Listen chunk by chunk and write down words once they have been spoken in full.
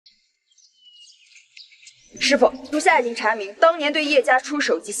师傅，属下已经查明，当年对叶家出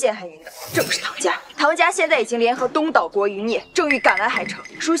手及陷害您的，正是唐家。唐家现在已经联合东岛国余孽，正欲赶来海城。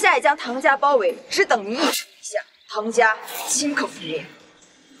属下已将唐家包围，只等您一声令下，唐家顷刻覆灭。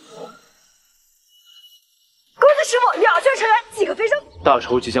恭喜师傅了却尘埃，即可飞升。大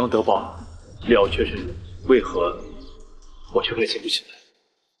仇即将得报，了却尘埃，为何我却开心不起来？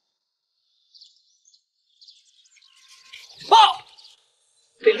报！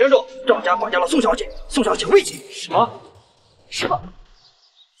禀城主，赵家绑架了宋小姐，宋小姐未解。什么？师傅，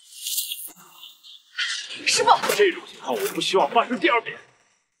师傅，这种情况我不希望发生第二遍。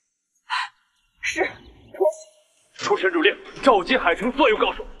是。出神主令，召集海城所有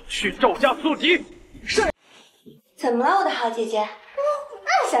高手，去赵家宿敌。是。怎么了，我的好姐姐？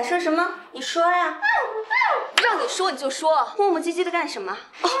想说什么？你说呀。让你说你就说，磨磨唧唧的干什么？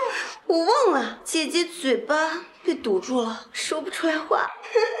哦，我忘了，姐姐嘴巴被堵住了，说不出来话。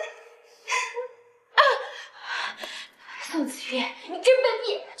宋子月，你真卑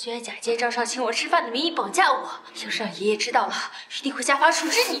鄙！居然假借赵少请我吃饭的名义绑架我，要是让爷爷知道了，一定会家法处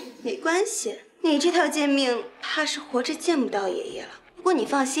置你。没关系，你这条贱命怕是活着见不到爷爷了。不过你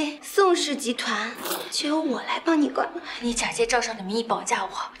放心，宋氏集团就由我来帮你管了。你假借赵少的名义绑架我，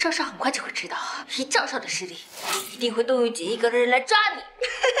赵少很快就会知道，以赵少的实力，一定会动用几亿个人来抓你。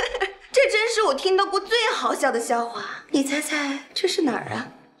这真是我听到过最好笑的笑话。你猜猜这是哪儿啊？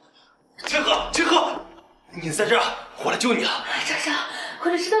千鹤，千鹤，你在这儿，我来救你了。赵少，我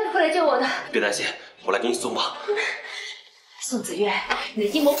就知道你会来救我的。别担心，我来给你送吧。宋子月，你的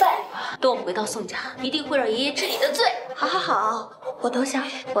阴谋败了。等我们回到宋家，一定会让爷爷治你的罪。好好好，我投降，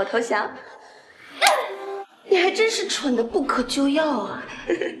我投降。你还真是蠢的不可救药啊！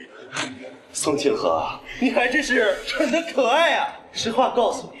宋清河，你还真是蠢的可爱啊！实话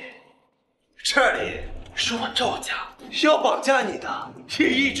告诉你，这里是我赵家，要绑架你的也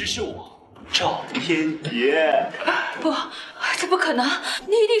一直是我赵天野。不，这不可能！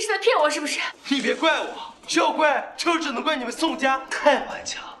你一定是在骗我，是不是？你别怪我，要怪就只能怪你们宋家太顽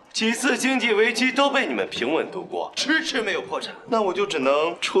强，几次经济危机都被你们平稳度过，迟迟没有破产。那我就只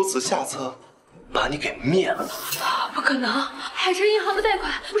能出此下策，把你给灭了。不可能！海城银行的贷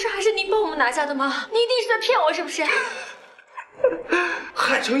款不是还是您帮我们拿下的吗？你一定是在骗我，是不是？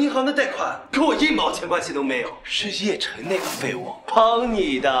海城银行的贷款跟我1毛钱关系都没有，是叶晨那个废物帮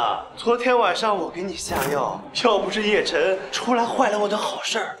你的。昨天晚上我给你下药，要不是叶晨出来坏了我的好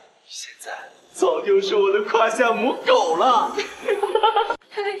事儿，现在早就是我的胯下母狗了。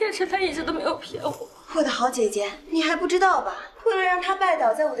看来叶晨他一直都没有骗我。我的好姐姐，你还不知道吧？为了让他拜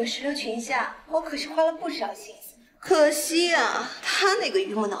倒在我的石榴裙下，我可是花了不少心思。可惜啊，他那个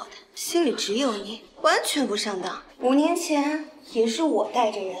榆木脑袋，心里只有你，完全不上当。5年前也是我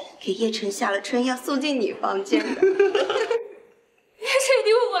带着人给叶晨下了春药，送进你房间的。叶晨一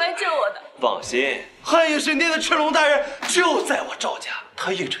定会过来救我的。放心，汉影神殿的赤龙大人就在我赵家，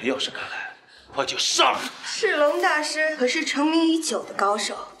他叶晨要是敢来，我就杀了他。赤龙大师可是成名已久的高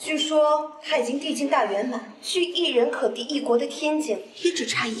手，据说他已经地境大圆满，距一人可敌一国的天境也只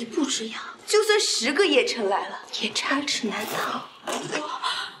差1步之遥。就算10个叶晨来了，也插翅难逃。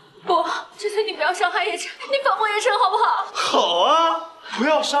不，只求你不要伤害叶晨，你放过叶晨好不好？好啊，不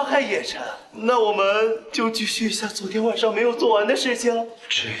要伤害叶晨。那我们就继续一下昨天晚上没有做完的事情。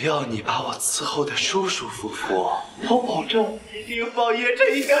只要你把我伺候的舒舒服服，我保证一定放叶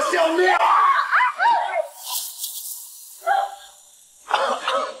晨一条小命。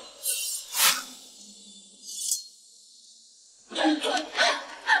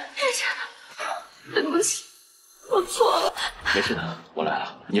叶晨，对不起，我错了。没事的，我来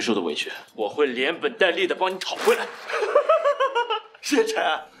了。你受的委屈，我会连本带利的帮你讨回来。叶晨，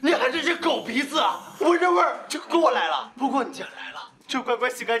你还真是狗鼻子啊！闻着味儿就过来了。不过你既然来了，就乖乖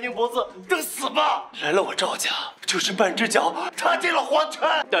洗干净脖子等死吧。来了我赵家，就是半只脚踏进了黄泉。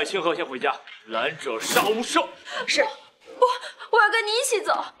带清河先回家，来者杀无赦。是。不，我要跟你一起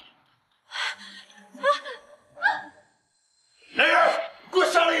走。来人，给我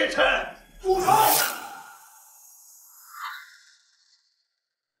杀了叶晨！住手！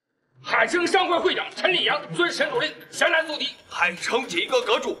海城商会会长陈立阳遵神主令前来宿敌。海城几个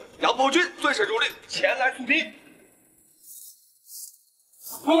阁主杨宝军遵神主令前来宿敌。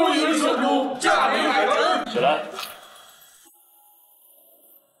恭迎神主驾临海城。起来。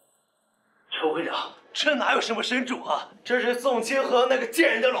陈会长，这哪有什么神主啊？这是宋清河那个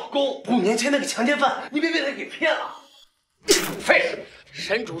贱人的老公，5年前那个强奸犯，你别被他给骗了。废物！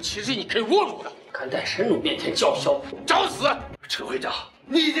神主岂是你可以侮辱的？敢在神主面前叫嚣，找死！陈会长，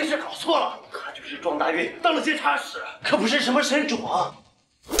你一定是搞错了，他就是撞大运当了监察使，可不是什么神主啊！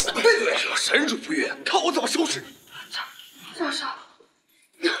闭嘴！惹神主不悦，看我怎么收拾你！赵少，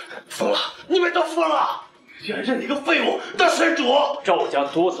疯了！你们都疯了！居然认你个废物当神主！赵家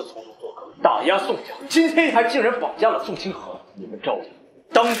多次从中作梗，打压宋家，今天还竟然绑架了宋清河，你们赵家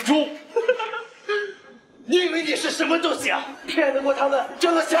当诛！你以为你是什么东西啊？骗得过他们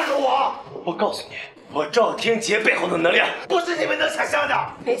就能吓着我？我告诉你，我赵天杰背后的能量不是你们能想象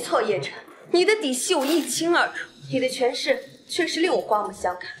的。没错，叶晨，你的底细我一清二楚，你的权势确实令我刮目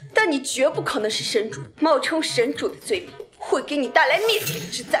相看，但你绝不可能是神主。冒充神主的罪名会给你带来灭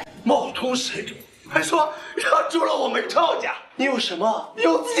顶之灾。冒充神主，还说要诛了我们赵家，你有什么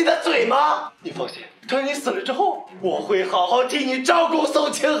有自己的嘴吗？你放心，等你死了之后，我会好好替你照顾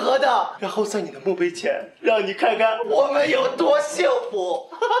宋清河的，然后在你的墓碑前，让你看看我们有多幸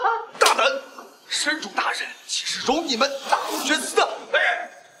福。大胆！神主大人岂是容你们大公悬死的？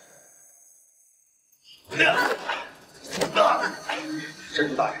神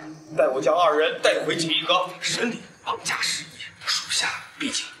主大人，待我将二人带回锦衣阁审理绑架事宜，属下毕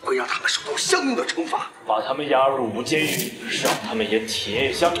竟会让他们受到相应的惩罚。把他们押入无监狱，让他们也体验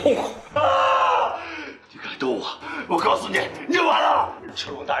一下痛苦。你敢动我，我告诉你，你完了！赤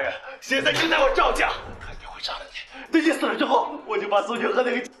龙大人现在就在我赵家，肯定会杀了你。等你死了之后，我就把宋清河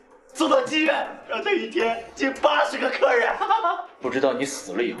那个送到妓院，让他一天接80个客人。不知道你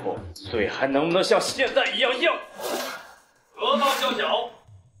死了以后，嘴还能不能像现在一样硬？何方宵小，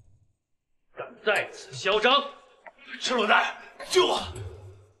敢在此嚣张！赤龙大人，救我！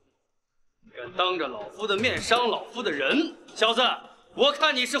敢当着老夫的面伤老夫的人，小子，我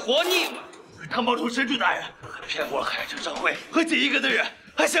看你是活腻了。他冒充神主大人，还骗过了海城商会和锦衣阁的人，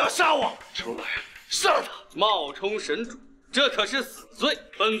还想要杀我。赤龙大人，杀了他！冒充神主，这可是死罪。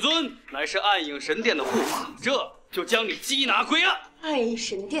本尊乃是暗影神殿的护法，这就将你缉拿归案。暗影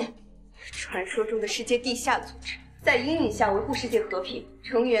神殿，传说中的世界地下组织，在阴影下维护世界和平，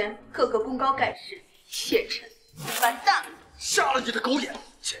成员个个功高盖世。叶晨，完蛋！杀了你的狗眼！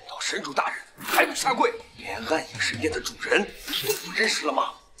见到神主大人还不下跪？连暗影神殿的主人你都不认识了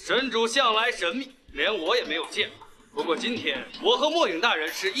吗？神主向来神秘，连我也没有见过。不过今天我和墨影大人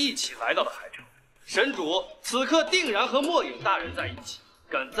是一起来到的海城，神主此刻定然和墨影大人在一起，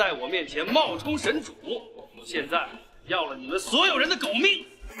敢在我面前冒充神主，现在要了你们所有人的狗命！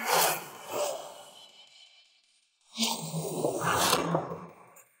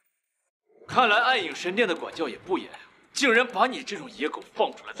看来暗影神殿的管教也不严，竟然把你这种野狗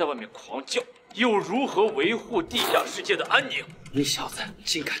放出来在外面狂叫，又如何维护地下世界的安宁？你小子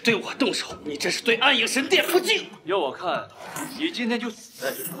竟敢对我动手，你这是对暗影神殿不敬！要我看，你今天就死在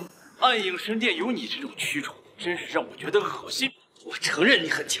这里。暗影神殿有你这种蛆虫，真是让我觉得恶心。我承认你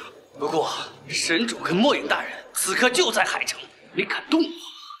很强，不过神主跟墨影大人此刻就在海城，你敢动我，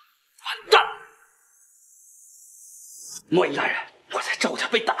完蛋！墨影大人，我在赵家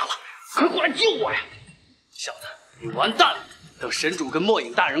被打了，快过来救我呀！小子，你完蛋了！等神主跟墨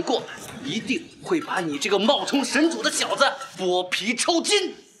影大人过来，一定会把你这个冒充神主的小子剥皮抽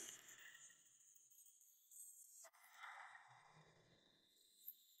筋。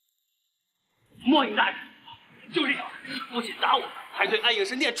墨影大人，就这小子不仅打我，还对暗影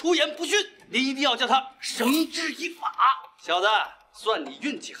神殿出言不逊，您一定要将他绳之以法。小子，算你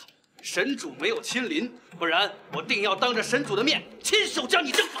运气好，神主没有亲临，不然我定要当着神主的面亲手将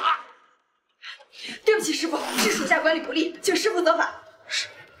你正法。对不起，师傅，是属下管理不力，请师傅责罚。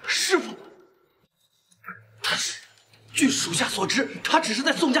师傅，据属下所知，他只是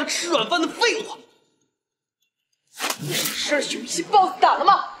在宋家吃软饭的废物。是雄心豹子胆了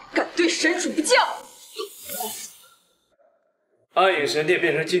吗？敢对神主不敬！暗影神殿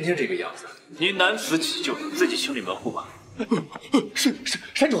变成今天这个样子，你难辞其咎，自己清理门户吧。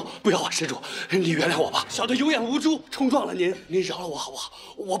神主，不要啊！神主，你原谅我吧，小的有眼无珠，冲撞了您，您饶了我好不好？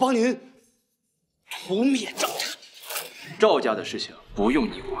我帮您屠灭赵家。赵家的事情不用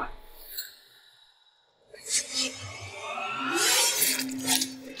你管。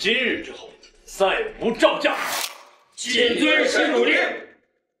今日之后，再无赵家。谨遵神主令。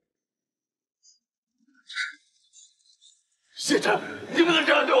谢晨，你不能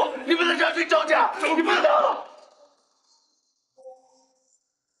这样对我，你不能这样对赵家，你不能！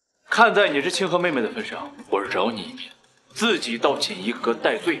看在你是清河妹妹的份上，我饶你一命，自己到锦衣阁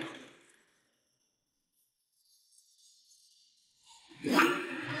戴罪吧。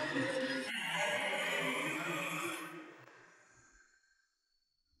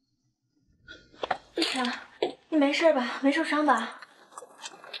一晨，你没事吧？没受伤吧？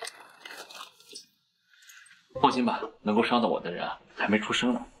放心吧，能够伤到我的人还没出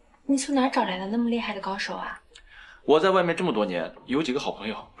生呢。你从哪儿找来的那么厉害的高手啊？我在外面这么多年，有几个好朋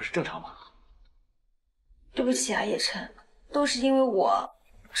友，不是正常吗？对不起啊，叶晨，都是因为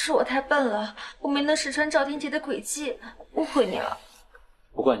是我太笨了，我没能识穿赵天杰的诡计，误会你了。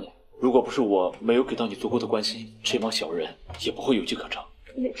不怪你，如果不是我没有给到你足够的关心，这帮小人也不会有机可乘。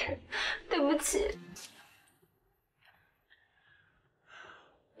叶晨，对不起。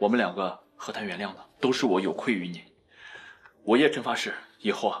我们两个何谈原谅呢？都是我有愧于你。我叶晨发誓，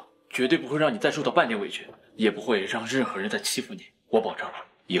以后绝对不会让你再受到半点委屈，也不会让任何人再欺负你。我保证，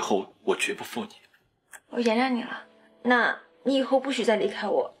以后我绝不负你。我原谅你了。那你以后不许再离开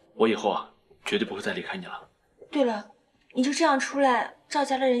我。我以后绝对不会再离开你了。对了，你就这样出来，赵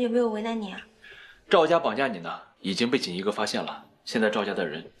家的人有没有为难你啊？赵家绑架你呢，已经被锦衣哥发现了。现在赵家的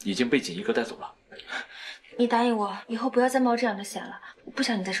人已经被锦衣哥带走了。你答应我，以后不要再冒这样的险了，我不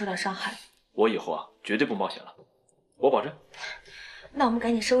想你再受到伤害。我以后绝对不冒险了，我保证。那我们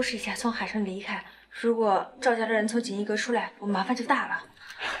赶紧收拾一下，从海上离开。如果赵家的人从锦衣阁出来，我们麻烦就大了。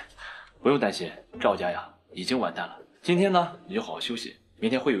不用担心，赵家呀已经完蛋了。今天呢，你就好好休息，明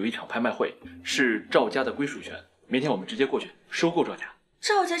天会有一场拍卖会，是赵家的归属权。明天我们直接过去收购赵家。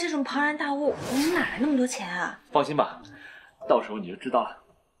赵家这种庞然大物，我们哪来那么多钱啊？放心吧，到时候你就知道了。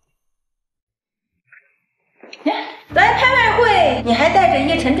来拍卖会，你还带着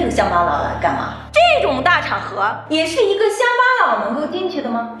叶晨这个乡巴佬来干嘛？这种大场合，也是一个乡巴佬能够进去的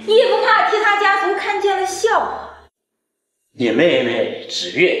吗？也不怕替他家族看见了笑话？你妹妹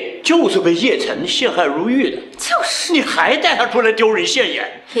子月就是被叶晨陷害入狱的，就是你还带她出来丢人现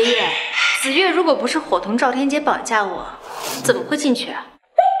眼。爷爷，子月如果不是伙同赵天杰绑架我，怎么会进去啊？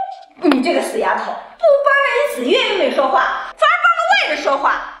你这个死丫头，不帮人子月又没说话，反而帮着外人说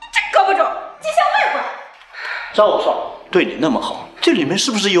话，这胳膊肘既向外拐。赵少对你那么好，这里面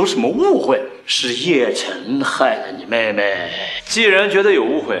是不是有什么误会？是叶晨害了你妹妹。既然觉得有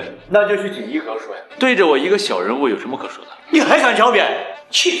误会，那就去锦衣阁说呀。对着我一个小人物有什么可说的？你还敢狡辩？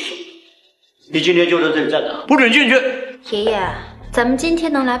气死我！你今天就在这里站着，不准进去。爷爷，咱们今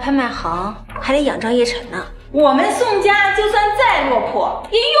天能来拍卖行，还得仰仗叶晨呢。我们宋家就算再落魄，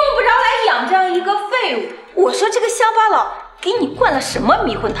也用不着来养这样一个废物。我说这个乡巴佬给你灌了什么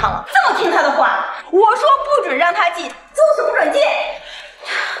迷魂汤了？这么听他的话？我说不准让他进，就是不准进。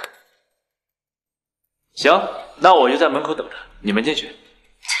行，那我就在门口等着，你们进去。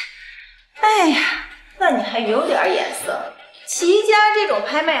哎呀，那你还有点眼色。齐家这种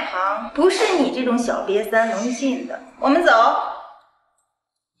拍卖行，不是你这种小瘪三能进的。我们走。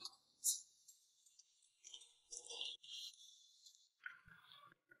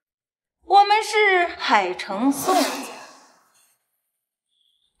我们是海城宋家。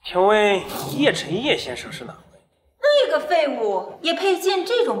请问叶晨叶先生是哪位？那个废物也配进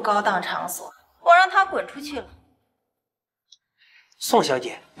这种高档场所？我让他滚出去了。宋小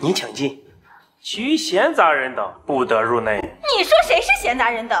姐，您请进。其余闲杂人等不得入内。你说谁是闲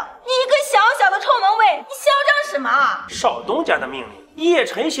杂人等？你一个小小的臭门卫，你嚣张什么？少东家的命令，叶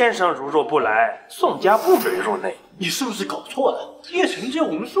晨先生如若不来，宋家不准入内。你是不是搞错了？叶晨在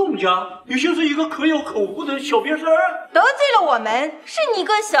我们宋家也就是一个可有可无的小瘪三儿，得罪了我们，是你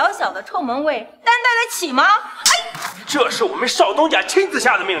个小小的臭门卫担待得起吗？哎，这是我们少东家亲自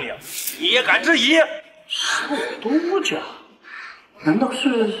下的命令，你也敢质疑？少东家？难道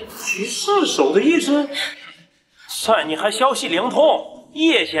是其世手的意思？算你还消息灵通，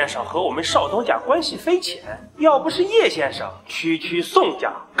叶先生和我们少东家关系匪浅，要不是叶先生区宋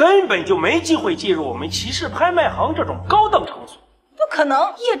家，根本就没机会进入我们骑士拍卖行这种高档场所。不可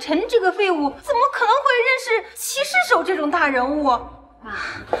能，叶晨这个废物怎么可能会认识骑士手这种大人物？啊，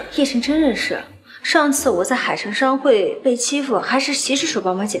叶晨真认识。上次我在海城商会被欺负，还是骑士手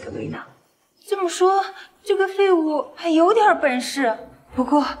帮忙解的围呢。这么说，这个废物还有点本事。不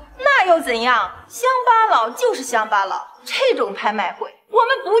过那又怎样？乡巴佬就是乡巴佬，这种拍卖会我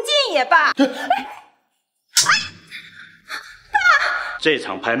们不进也罢。这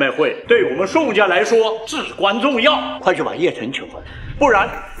场拍卖会对我们宋家来说至关重要，快去把叶晨请回来，不然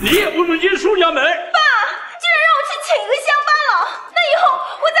你也不准进宋家门。爸，居然让我去请一个乡巴佬，那以后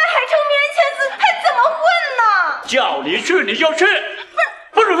我在海城名人圈子还怎么混呢？叫你去你就去，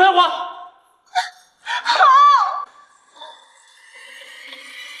不准废话。好。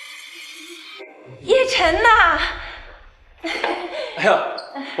叶晨呐，哎呀，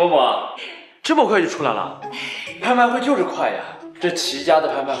伯母，这么快就出来了？拍卖会就是快呀！这齐家的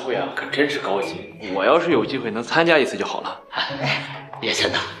拍卖会啊，可真是高级。我要是有机会能参加一次就好了。叶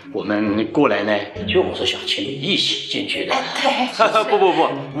晨呐，我们过来呢，就是想请你一起进去的。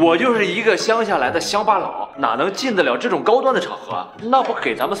不，我就是一个乡下来的乡巴佬，哪能进得了这种高端的场合啊？那不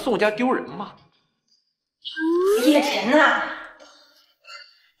给咱们宋家丢人吗？叶晨呐，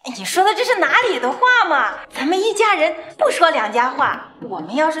你说的这是哪里的话嘛？咱们一家人不说两家话。我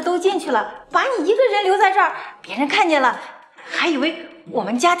们要是都进去了，把你一个人留在这儿，别人看见了，还以为我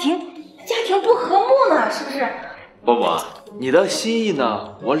们家庭不和睦呢，是不是？伯母，你的心意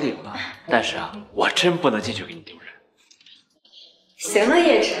呢，我领了，但是啊，我真不能进去给你丢人。行了，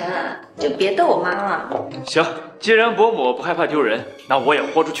叶晨，就别逗我妈了。行，既然伯母不害怕丢人，那我也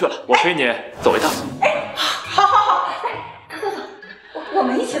豁出去了，我陪你走一趟。好，来，走，我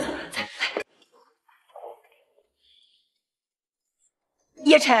们一起走。来，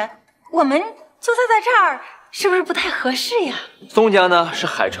叶晨，我们就坐在这儿，是不是不太合适呀？宋家呢是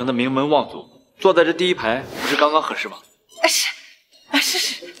海城的名门望族，坐在这第一排不是刚刚合适吗？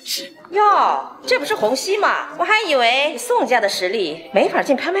是哟，这不是虹吸吗？我还以为宋家的实力没法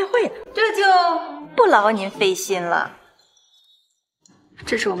进拍卖会呢。这就不劳您费心了。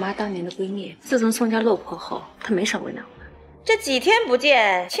这是我妈当年的闺蜜，自从宋家落魄后，她没少为难我们。这几天不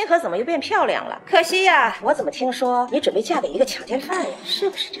见，清河怎么又变漂亮了？可惜呀，我怎么听说你准备嫁给一个强奸犯呀？是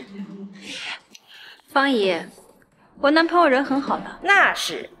不是真的？方姨，我男朋友人很好的。那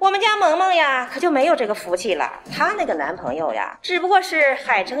是，我们家萌萌呀，可就没有这个福气了。她那个男朋友呀，只不过是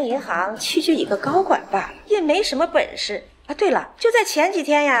海城银行区区一个高管罢了，也没什么本事啊。对了，就在前几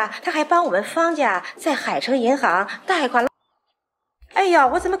天呀，他还帮我们方家在海城银行贷款了。哎呀，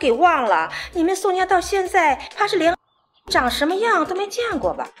我怎么给忘了？你们宋家到现在怕是连长什么样都没见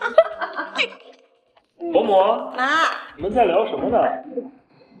过吧？伯母，妈，你们在聊什么呢？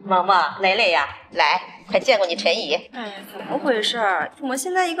萌萌，蕾蕾呀，来，快见过你陈姨。哎呀，怎么回事？我们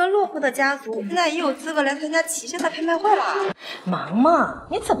现在一个落魄的家族，现在也有资格来参加旗下的拍卖会了。萌萌，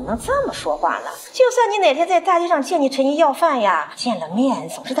你怎么能这么说话呢？就算你哪天在大街上见你陈姨要饭呀，见了面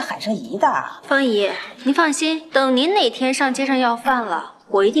总是得喊声姨的。方姨，您放心，等您哪天上街上要饭了，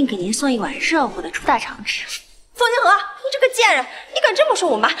我一定给您送一碗热乎的出大肠吃。宋金河，你这个贱人，你敢这么说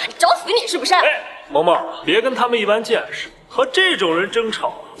我妈？找死你是不是？哎，萌萌，别跟他们一般见识，和这种人争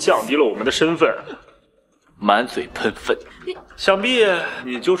吵，降低了我们的身份。满嘴喷粪，想必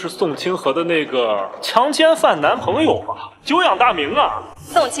你就是宋清河的那个强奸犯男朋友吧？久仰大名啊！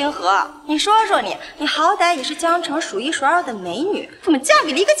宋清河，你说说你好歹也是江城数一数二的美女，怎么嫁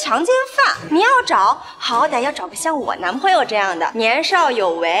给了一个强奸犯？你要找，好歹要找个像我男朋友这样的，年少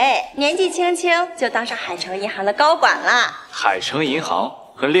有为，年纪轻轻就当上海城银行的高管了。海城银行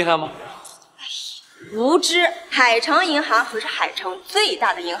很厉害吗？无知，海城银行可是海城最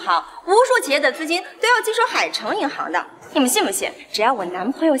大的银行，无数企业的资金都要经手海城银行的。你们信不信？只要我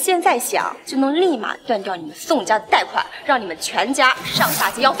男朋友现在想，就能立马断掉你们宋家的贷款，让你们全家上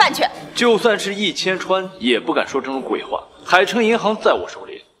大街要饭去。就算是一千川，也不敢说这种鬼话。海城银行在我手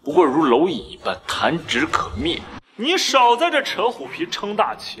里，不过如蝼蚁一般，弹指可灭。你少在这扯虎皮撑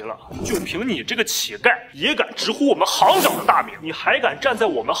大旗了！就凭你这个乞丐，也敢直呼我们行长的大名？你还敢站在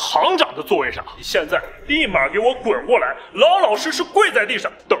我们行长的座位上？你现在立马给我滚过来，老老实实跪在地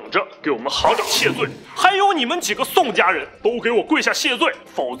上，等着给我们行长谢罪！还有你们几个宋家人都给我跪下谢罪，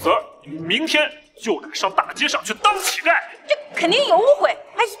否则你们明天就得上大街上去当乞丐！这肯定有误会，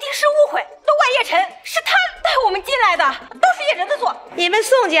一定是误会，都怪叶晨，是他带我们进来的，都是叶晨的错。你们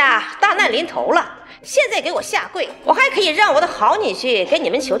宋家大难临头了。现在给我下跪，我还可以让我的好女婿给你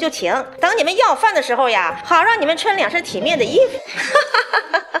们求求情，等你们要饭的时候呀，好让你们穿两身体面的衣服。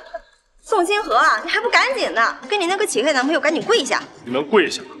宋金河啊，你还不赶紧的，跟你那个乞丐男朋友赶紧跪下！你们跪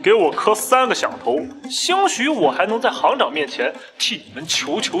下，给我磕3个响头，兴许我还能在行长面前替你们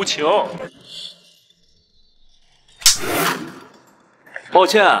求求情。抱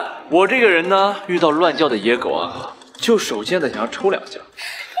歉，我这个人呢，遇到乱叫的野狗啊，就手贱的想要抽2下。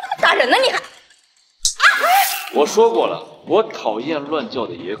打人呢你还！我说过了，我讨厌乱叫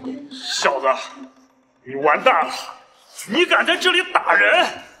的野狗。小子，你完蛋了！你敢在这里打人，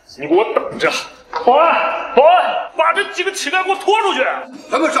你给我等着！保安，保安，把这几个乞丐给我拖出去！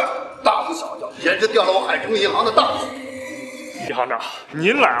什么事儿？大呼小叫，简直掉了我海城银行的大字。李行长，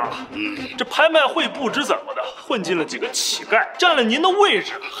您来啊！这拍卖会不知怎么的，混进了几个乞丐，占了您的位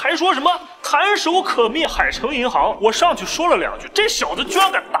置，还说什么弹手可灭海城银行。我上去说了2句，这小子居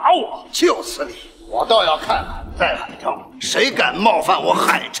然敢打我！就是你，我倒要看看在海城谁敢冒犯我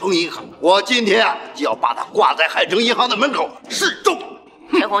海城银行。我今天啊就要把他挂在海城银行的门口示众。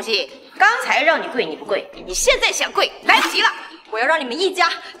陈红熙，刚才让你跪你不跪，你现在想跪来不及了！我要让你们一家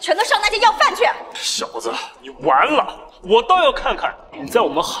全都上大街要饭去！小子，你完了！我倒要看看你在我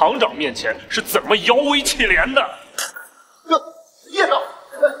们行长面前是怎么摇尾乞怜的。叶总，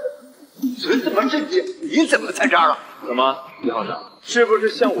人怎么是你？你怎么在这儿了？怎么，李行长，是不是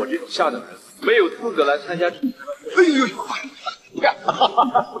像我这种下等人没有资格来参加？哎呦呦！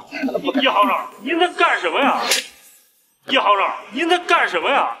叶行长，您在干什么呀？叶行长，您在干什么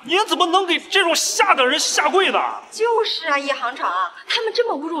呀？您怎么能给这种下等人下跪呢？就是啊，叶行长，他们这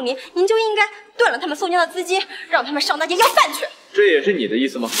么侮辱您，您就应该断了他们宋家的资金，让他们上大街要饭去。这也是你的意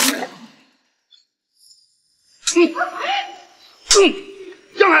思吗？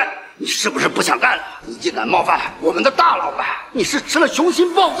杨海，你是不是不想干了？你竟敢冒犯我们的大老板，你是吃了雄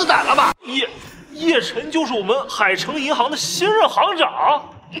心豹子胆了吧？叶晨就是我们海城银行的新任行长？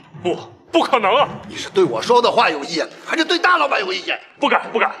不可能啊！你是对我说的话有意见，还是对大老板有意见？不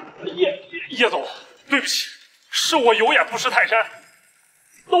敢！叶总，对不起，是我有眼不识泰山，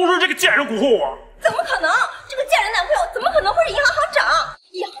都是这个贱人蛊惑我。怎么可能？这个贱人男朋友怎么可能会是银行行长？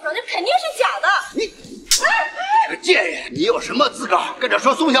银行行长这肯定是假的。你这个贱人，你有什么资格跟着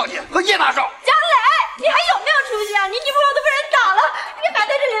说宋小姐和叶大少？蒋磊，你还有没有出息啊？你女朋友都被人打了，你还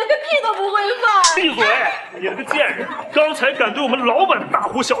在这里连个屁都不会放！闭嘴！你这个贱人，刚才敢对我们老板大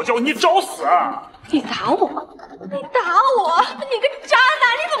呼小叫，你找死啊！你打我！你打我！你个渣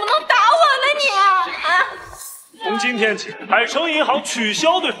男，你怎么能打我呢你？啊！从今天起，海城银行取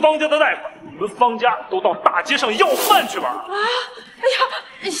消对方家的贷款，你们方家都到大街上要饭去吧！啊！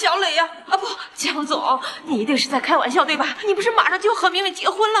哎呀，小磊呀，啊不，江总，你一定是在开玩笑对吧？你不是马上就要和明明结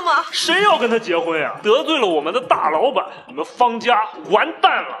婚了吗？谁要跟他结婚呀？得罪了我们的大老板，你们方家完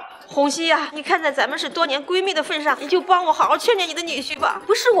蛋了！红熙呀，你看在咱们是多年闺蜜的份上，你就帮我好好劝劝你的女婿吧。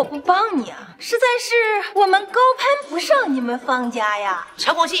不是我不帮你啊，实在是我们高攀不上你们方家呀。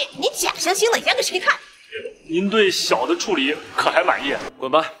陈红熙，你假惺惺的演给谁看？您对小的处理可还满意？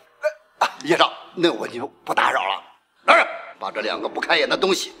滚吧！叶少，那我就不打扰了。来人，把这两个不开眼的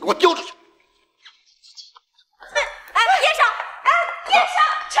东西给我丢出去！叶少，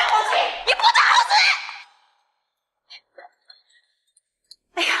陈红熙，你不得好死！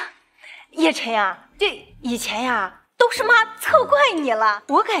哎呀，叶晨呀，这以前呀都是妈错怪你了，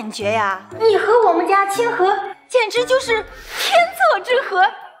我感觉呀，你和我们家清河简直就是天作之合，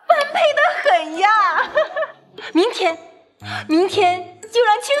般配的很呀！明天就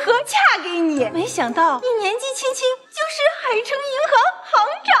让清河嫁给你。没想到你年纪轻轻就是海城银行行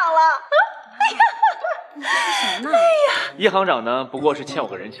长了。哎呀，什么呢？哎呀，叶行长呢，不过是欠我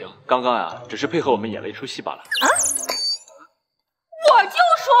个人情，刚刚呀，只是配合我们演了一出戏罢了。啊！我就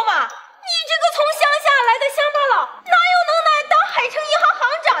说嘛，你这个从乡下来的乡巴佬，哪有能耐当海城银行行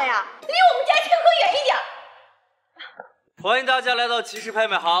长呀？离我们家清河远一点。欢迎大家来到骑士拍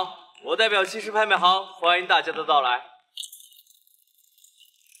卖行，我代表骑士拍卖行欢迎大家的到来。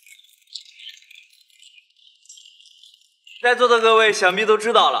在座的各位想必都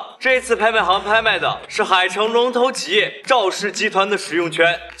知道了，这次拍卖行拍卖的是海城龙头企业赵氏集团的使用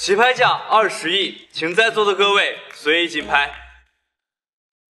权，起拍价20亿，请在座的各位随意竞拍。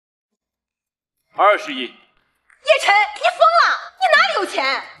20亿。叶晨，你疯了？你哪里有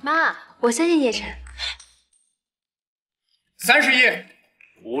钱？妈，我相信叶晨。30亿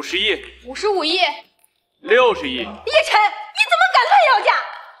，50亿，55亿，60亿。叶晨，你怎么敢乱要价？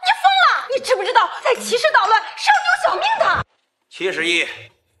你疯了！你知不知道在骑士捣乱是要丢小命的？70亿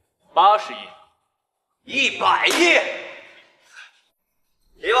，80亿，100亿。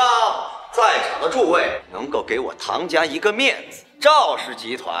希望在场的诸位能够给我唐家一个面子，赵氏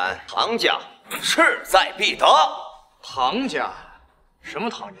集团唐家势在必得。唐家？什么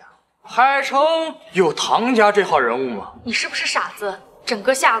唐家？海城有唐家这号人物吗？你是不是傻子？整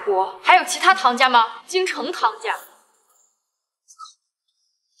个夏国还有其他唐家吗？京城唐家。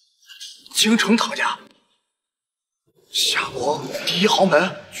京城唐家，夏国第一豪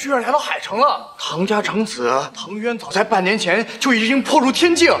门居然来到海城了。唐家长子唐渊早在半年前就已经破入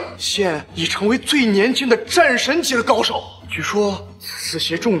天境，现已成为最年轻的战神级的高手。据说此次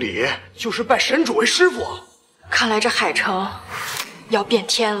携重礼就是拜神主为师傅。看来这海城要变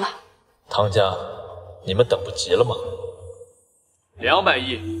天了。唐家，你们等不及了吗？200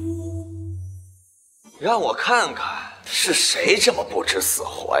亿。让我看看是谁这么不知死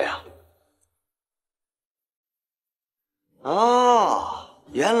活呀！哦，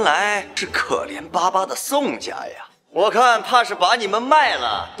原来是可怜巴巴的宋家呀！我看怕是把你们卖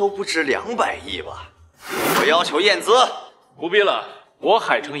了都不值200亿吧？我要求验资。不必了，我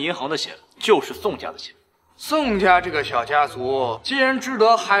海城银行的钱就是宋家的钱。宋家这个小家族，既然值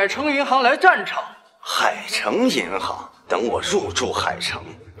得海城银行来战场，海城银行，等我入驻海城，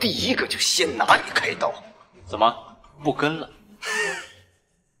第一个就先拿你开刀。怎么不跟了？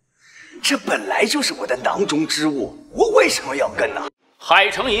这本来就是我的囊中之物，我为什么要跟呢？海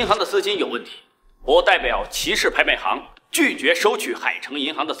城银行的资金有问题，我代表骑士拍卖行拒绝收取海城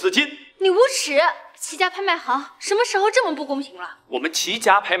银行的资金。你无耻！齐家拍卖行什么时候这么不公平了？我们齐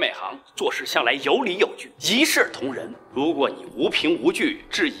家拍卖行做事向来有理有据，一视同仁。如果你无凭无据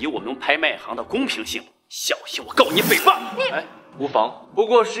质疑我们拍卖行的公平性，小心我告你诽谤！哎，无妨，不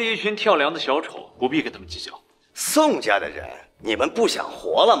过是一群跳梁的小丑，不必跟他们计较。宋家的人，你们不想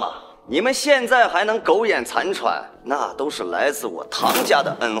活了吗？你们现在还能苟延残喘，那都是来自我唐家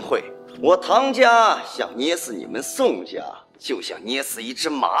的恩惠。我唐家想捏死你们宋家，就像捏死一只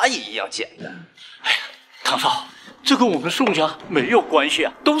蚂蚁一样简单。哎呀，唐少，这跟我们宋家没有关系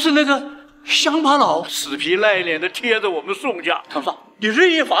啊，都是那个乡巴佬死皮赖脸的贴着我们宋家。唐少，你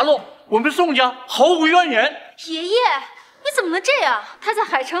日夜发怒，我们宋家毫无怨言。爷爷，你怎么能这样？他在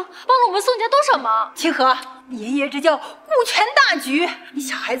海城帮了我们宋家多少忙？清河，爷爷这叫顾全大局，你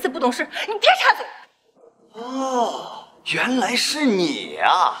小孩子不懂事，你别插嘴。哦，原来是你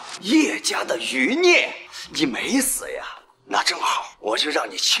呀，叶家的余孽，你没死呀？那正好，我就让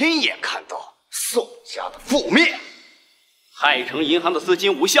你亲眼看到宋家的覆灭。海城银行的资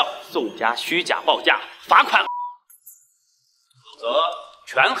金无效，宋家虚假报价，罚款，否则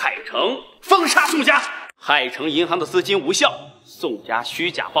全海城封杀宋家。海城银行的资金无效，宋家虚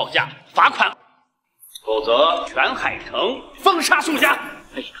假报价，罚款，否则全海城封杀宋家。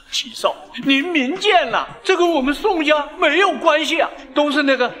哎呀，七少，您明鉴了，这跟我们宋家没有关系啊，都是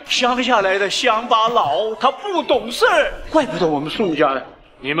那个乡下来的乡巴佬，他不懂事，怪不得我们宋家呀。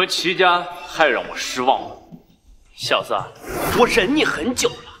你们齐家太让我失望了。小子，我忍你很久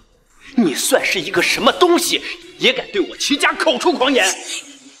了，你算是一个什么东西，也敢对我齐家口出狂言？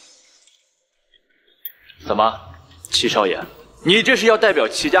怎么，齐少爷，你这是要代表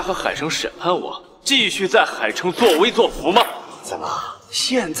齐家和海城审判我，继续在海城作威作福吗？怎么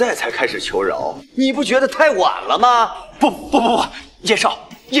现在才开始求饶？你不觉得太晚了吗？不，叶少，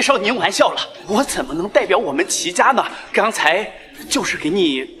您玩笑了，我怎么能代表我们齐家呢？刚才就是给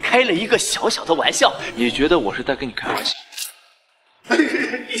你开了一个小小的玩笑。你觉得我是在跟你开玩笑？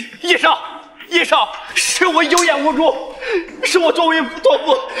叶少，是我有眼无珠，是我作威作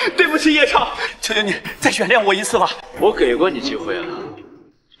福，对不起叶少，求求你再原谅我一次吧。我给过你机会了，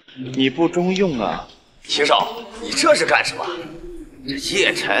你不中用啊。秦少，你这是干什么？这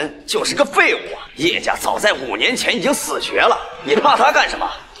叶晨就是个废物啊！叶家早在5年前已经死绝了，你怕他干什么？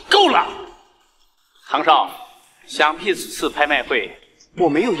够了，唐少，想必此次拍卖会我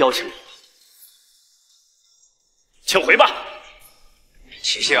没有邀请你，请回吧。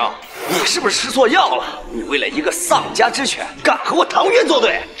齐星，你是不是吃错药了？你为了一个丧家之犬，敢和我唐渊作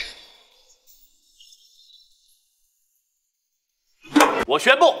对？我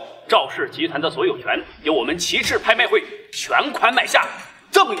宣布，赵氏集团的所有权由我们齐氏拍卖会全款买下，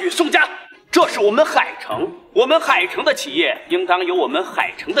赠与宋家。这是我们海城的企业应当由我们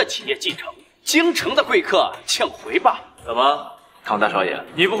海城的企业继承。京城的贵客，请回吧。怎么，唐大少爷，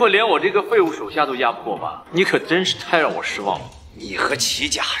你不会连我这个废物手下都压不过吧？你可真是太让我失望了。你和齐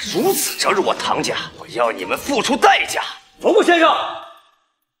家如此折辱我唐家，我要你们付出代价。冯顾先生，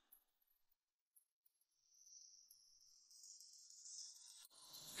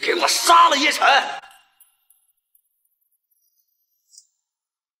给我杀了叶晨！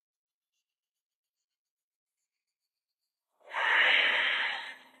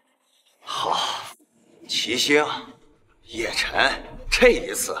好，齐星，叶晨，这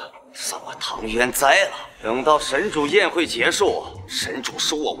一次算我唐渊栽了。等到神主宴会结束，神主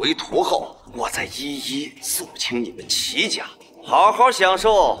收我为徒后，我再一一肃清你们齐家，好好享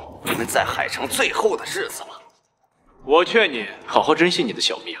受你们在海城最后的日子吧。我劝你好好珍惜你的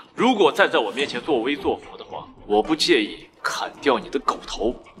小命，如果再在我面前作威作福的话，我不介意砍掉你的狗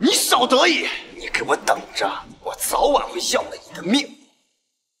头。你少得意！你给我等着，我早晚会要了你的命。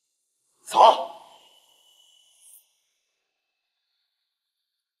走。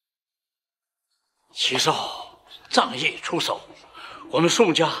齐少仗义出手，我们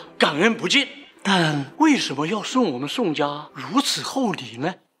宋家感恩不尽，但为什么要送我们宋家如此厚礼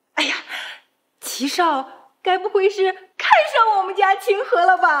呢？哎呀，齐少该不会是看上我们家清河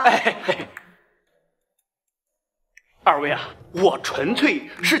了吧？二位啊，我纯粹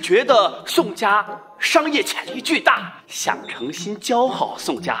是觉得宋家商业潜力巨大，想诚心交好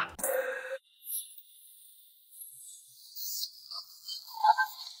宋家。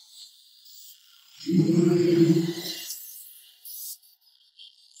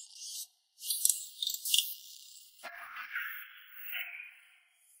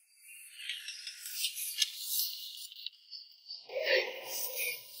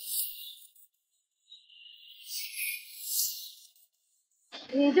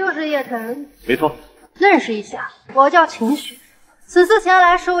你就是叶晨？没错。认识一下，我叫秦雪，此次前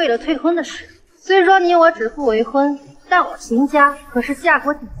来是为了退婚的事。虽说你我指腹为婚，但我秦家可是夏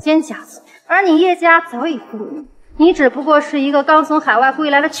国顶尖家族，而你叶家早已覆灭，你只不过是一个刚从海外归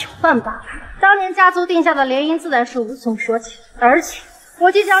来的囚犯罢了。当年家族定下的联姻自然是无从说起，而且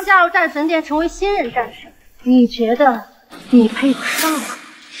我即将加入战神殿，成为新任战神，你觉得你配不上吗？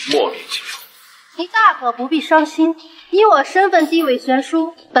莫名其妙。你大可不必伤心，以我身份地位悬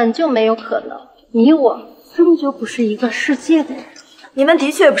殊，本就没有可能。你我终究不是一个世界的人。你们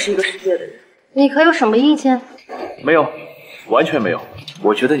的确不是一个世界的人。你可有什么意见？没有，完全没有，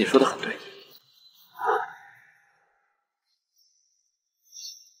我觉得你说的很对。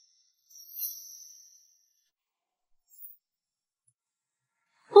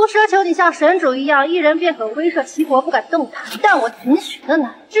不奢求你像神主一样一人便可威慑齐国不敢动弹，但我秦许的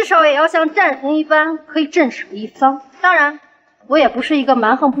难，至少也要像战神一般可以镇守一方。当然，我也不是一个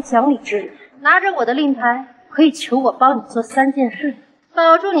蛮横不讲理之人，拿着我的令牌可以求我帮你做3件事：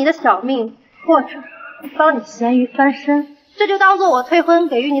保住你的小命，或者帮你咸鱼翻身。这就当做我退婚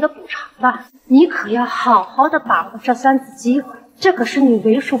给予你的补偿吧。你可要好好的把握这3次机会，这可是你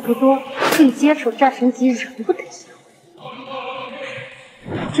为数不多可以接触战神级人物的机会。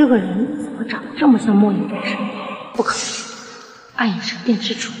这个人怎么长得这么像末影战神？不可能，暗影神殿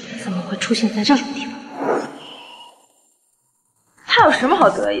之主怎么会出现在这种地方？他有什么好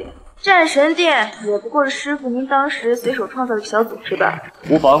得意？战神殿也不过是师傅您当时随手创造的小组织吧？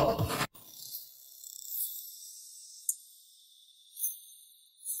无妨。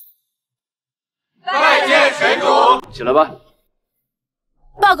拜见神主。起来吧。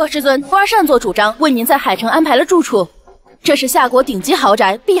报告师尊，徒儿擅作主张，为您在海城安排了住处。这是夏国顶级豪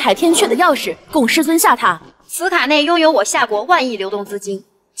宅碧海天阙的钥匙，供师尊下榻。此卡内拥有我夏国万亿流动资金，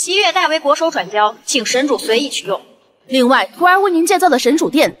其月代为国手转交，请神主随意取用。另外，徒儿为您建造的神主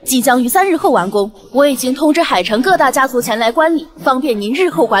殿即将于3日后完工，我已经通知海城各大家族前来观礼，方便您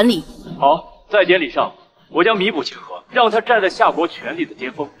日后管理。好，在典礼上，我将弥补清河，让他站在夏国权力的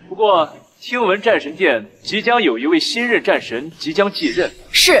巅峰。不过，听闻战神殿即将有一位新任战神即将继任。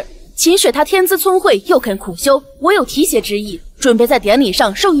是。秦雪她天资聪慧，又肯苦修，我有提携之意，准备在典礼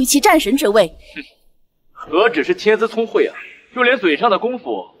上授予其战神之位。何止是天资聪慧啊，就连嘴上的功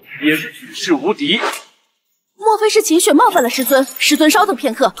夫也是举世无敌。莫非是秦雪冒犯了师尊？师尊稍等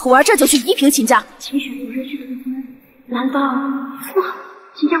片刻，徒儿这就去移平秦家。秦雪不是去退婚，难道不好？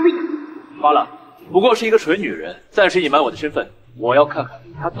秦家为什么？罢了，不过是一个蠢女人，暂时隐瞒我的身份，我要看看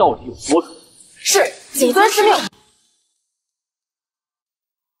她到底有多蠢。是，谨遵师命。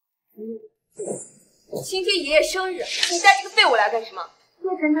今天爷爷生日，你带这个废物来干什么？叶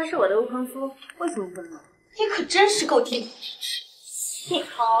晨他是我的未婚夫，为什么不能？你可真是够天地之你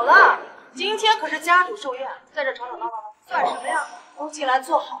好了，今天可是家主寿宴，在这吵吵闹闹的算什么呀？都进来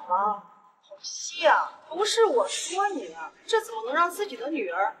坐好了。好稀呀！不是我说你啊，这怎么能让自己的女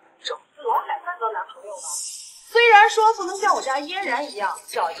儿找一个劳改犯当男朋友呢？虽然说不能像我家嫣然一样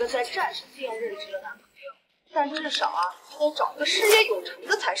找一个在战神殿任职的男朋友，但至少啊，你得找一个事业有成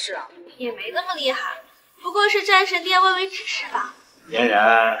的才是啊。也没那么厉害，不过是战神殿微微指示吧。嫣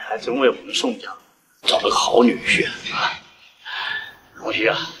然还真为我们宋家找了个好女婿啊！同学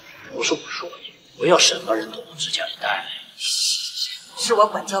啊，不是我说你，不要什么人都往指甲里带。是我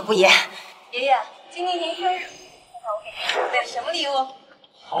管教不严。爷爷，今天您生日，看看我给您准备了什么礼物？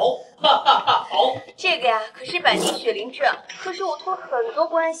好，哈哈哈，好。这个呀，可是百年雪灵芝，可是我托很多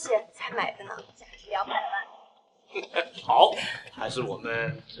关系才买的呢，价值200万。好，还是我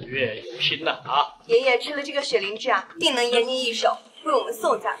们子月有心了啊！爷爷吃了这个雪灵芝啊，定能延您一手，为我们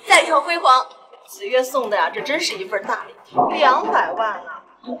宋家再创辉煌。子月送的呀，这真是一份大礼，200万啊！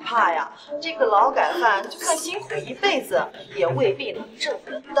我怕呀，这个劳改犯就算辛苦一辈子，也未必能挣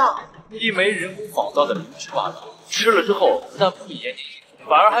得到。一枚人工仿造的灵芝罢了，吃了之后不但不会延年，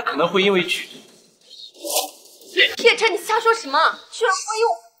反而还可能会因为拒绝。叶琛，你瞎说什么？居然会用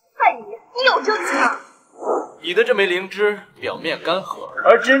害你，你有这情啊？你的这枚灵芝表面干涸，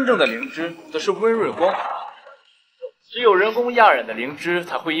而真正的灵芝则是温润光滑。只有人工压染的灵芝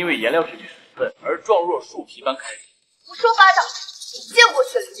才会因为颜料制品水分而状若树皮般开裂。胡说八道！你见过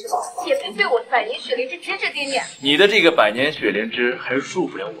雪灵芝吗？也别被我的百年雪灵芝指指点点。你的这个百年雪灵芝还入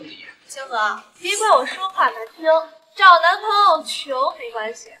不了我的眼。清河，别怪我说话难听，找男朋友穷没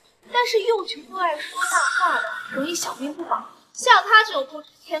关系，但是用穷又爱说大话的，容易小命不保。像他这种不知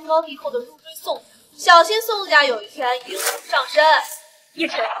天高地厚的入赘宋家，小心宋家有一天引火上身。叶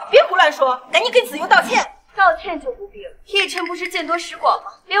琛，别胡乱说，赶紧跟子悠道歉。道歉就不必了。叶琛不是见多识广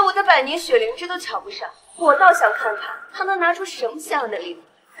吗？连我的百年雪灵芝都瞧不上，我倒想看看他能拿出什么像样的礼物。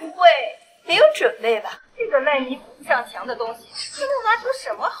不会没有准备吧？这个赖泥扶不上墙的东西，他能拿出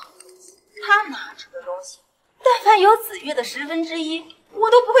什么好东西？他拿出的东西，但凡有子月的1/10，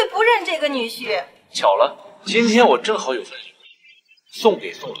我都不会不认这个女婿。巧了，今天我正好有份礼物送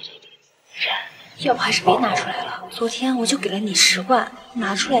给宋老家的。要不还是别拿出来了。昨天我就给了你10万，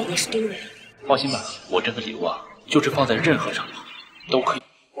拿出来也是丢人。放心吧，我这个礼物啊，就是放在任何场合都可以。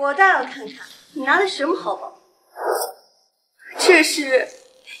我倒要看看你拿的什么好宝。这是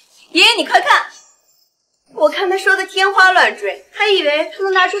爷爷，你快看！我看他说的天花乱坠，还以为他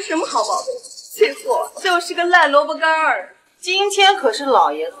能拿出什么好宝贝，结果就是个烂萝卜干儿。今天可是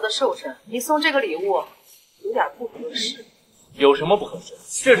老爷子的寿辰，你送这个礼物有点不合适。有什么不可食？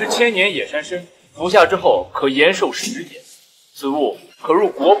这是千年野山参，服下之后可延寿10年，此物可入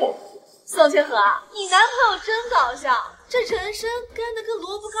国宝。宋清河，你男朋友真搞笑，这人参干得跟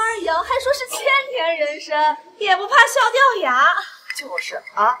萝卜干一样，还说是千年人参，也不怕笑掉牙。就是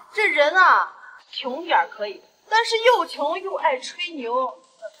啊，这人啊，穷点可以，但是又穷又爱吹牛，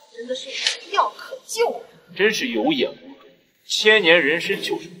那真的是无药可救。真是有眼无珠，千年人参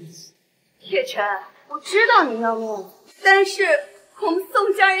就是如此。叶晨，我知道你要面子，但是我们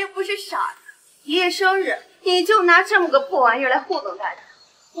宋家人又不是傻子，爷爷生日你就拿这么个破玩意儿来糊弄大家，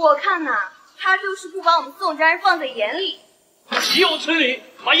我看呐，他就是不把我们宋家人放在眼里。岂有此理！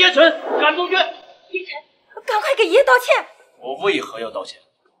把叶晨赶出去！叶晨，赶快给爷道歉！我为何要道歉？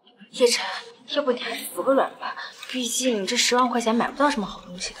叶晨，要不你还死个软吧？毕竟这10万块钱买不到什么好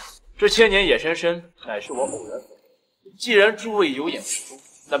东西的。这千年野山参乃是我偶然所得，既然诸位有眼无珠，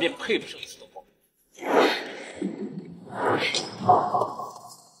那便配不上此等宝物。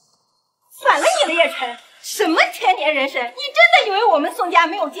反了你了，叶晨！什么千年人参？你真的以为我们宋家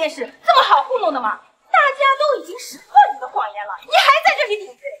没有见识，这么好糊弄的吗？大家都已经识破你的谎言了，你还在这里顶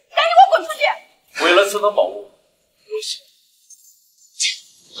罪，赶紧给我滚出去！为了此等宝物，我想……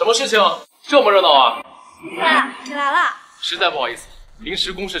什么事情这么热闹啊？你来了。实在不好意思，临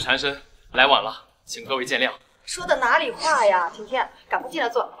时公事缠身，来晚了，请各位见谅。说的哪里话呀，甜甜，赶快进来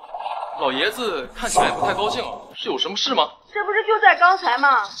坐。老爷子看起来不太高兴啊，是有什么事吗？这不是就在刚才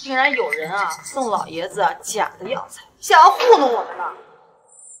吗？竟然有人啊送老爷子假的药材，想要糊弄我们呢。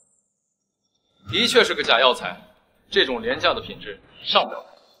的确是个假药材，这种廉价的品质上不了台。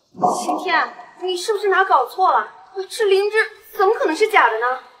晴天，你是不是哪搞错了？这灵芝怎么可能是假的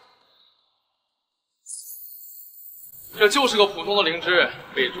呢？这就是个普通的灵芝，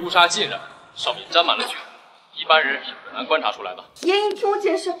被朱砂浸染，上面沾满了菌，一般人是很难观察出来的。爷，你听我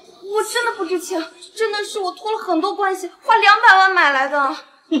解释，我真的不知情，真的是我托了很多关系，花200万买来的。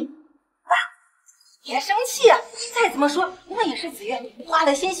别生气啊！再怎么说，那也是子越花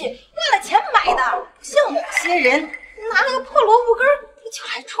了心血、花了钱买的，不像某些人拿了个破萝卜根就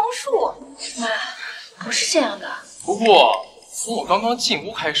还充数。妈，不是这样的。不过从我刚刚进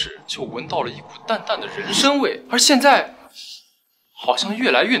屋开始，就闻到了一股淡淡的人参味，而现在好像越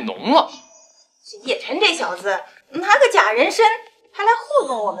来越浓了。叶晨这小子拿个假人参，还来糊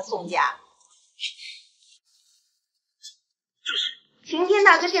弄我们宋家。晴天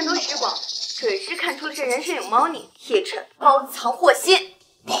大哥电头时光，准是看出了这人参有猫腻。叶晨包藏祸心，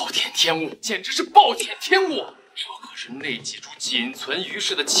暴殄天物，简直是暴殄天物！这可是那几株仅存于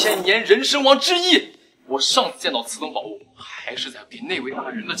世的千年人参王之一。我上次见到此等宝物，还是在给那位大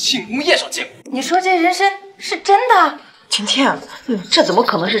人的庆功宴上见过。你说这人参是真的？晴天，这怎么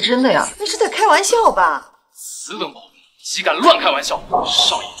可能是真的呀？你是在开玩笑吧？此等宝物，岂敢乱开玩笑！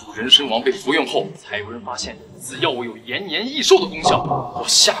上一株人参王被服用后，才有人发现此药物有延年益寿的功效。我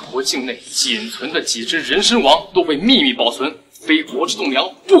夏国境内仅存的几只人参王都被秘密保存，非国之栋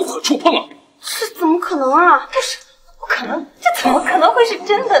梁，不可触碰啊！这怎么可能啊？不可能，这怎么可能会是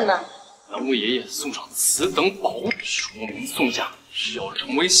真的呢？能为爷爷送上此等宝物，说明宋家是要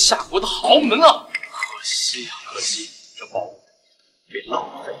成为夏国的豪门啊！可惜啊，可惜，这宝物被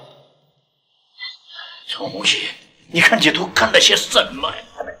浪费了。臭母亲，你看姐头干了些什么呀？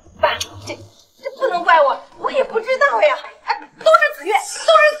爸，这不能怪我，我也不知道呀。都是子越，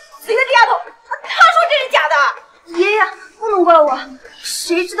子越这丫头，她说这是假的。爷爷，不能怪我，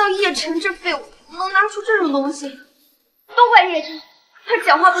谁知道叶晨这废物能拿出这种东西？都怪叶晨，他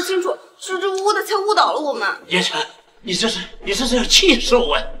讲话不清楚，支支吾吾的才误导了我们。叶晨，你这是要气死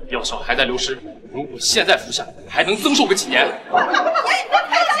我呀！药效还在流失，如果现在服下，还能增寿个几年。你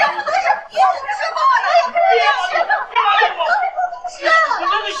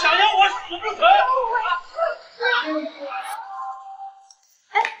这是想要我死不成？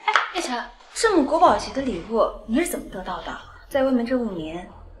叶晨，这么国宝级的礼物你是怎么得到的？在外面这5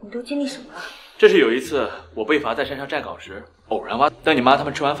年，你都经历什么了？这是有一次我被罚在山上站岗时，偶然挖，等你妈他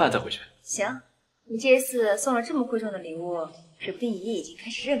们吃完饭再回去。行，你这次送了这么贵重的礼物，指不定爷爷已经开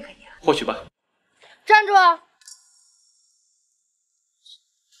始认可你了。或许吧。站住！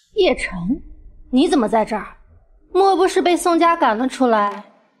叶晨，你怎么在这儿？莫不是被宋家赶了出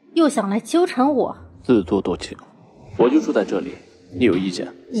来，又想来纠缠我？自作多情，我就住在这里，你有意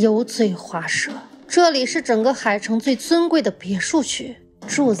见？油嘴滑舌，这里是整个海城最尊贵的别墅区，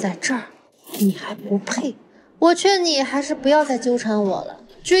住在这儿你还不配。我劝你还是不要再纠缠我了，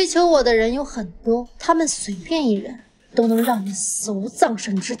追求我的人有很多，他们随便一人都能让你死无葬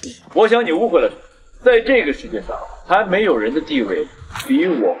身之地。我想你误会了，在这个世界上，还没有人的地位比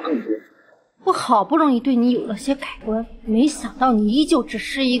我更高。我好不容易对你有了些改观，没想到你依旧只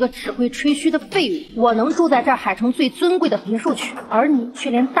是一个只会吹嘘的废物。我能住在这海城最尊贵的别墅区，而你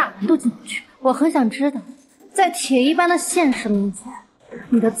却连大门都进不去。我很想知道，在铁一般的现实面前，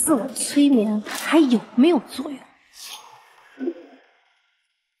你的自我催眠还有没有作用？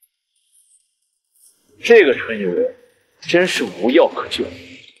这个蠢女人真是无药可救。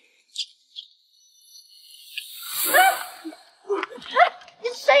你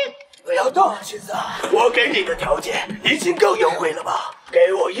谁？不要动，妻子，我给你的条件已经够优惠了吧？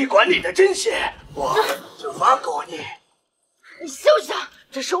给我1管里的真血，我就放过你。你休想！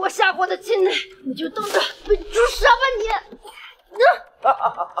这是我下过的境内，你就等着被诛杀吧你！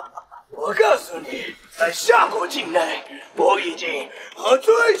我告诉你，在夏国境内，我已经和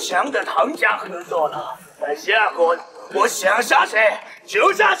最强的唐家合作了。在夏国，我想杀谁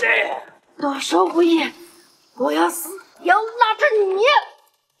就杀谁。多说无益，我要死也要拉着你！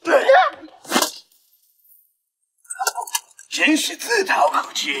对，真是自讨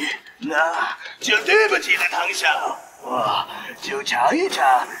苦吃，那就对不起了唐小，我就尝一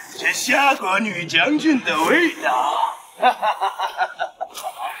尝这夏国女将军的味道。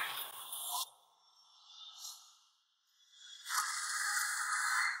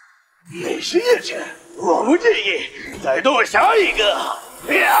没事叶晨，我不介意，再多杀一个。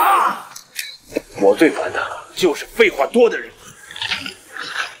呀！我最烦的就是废话多的人。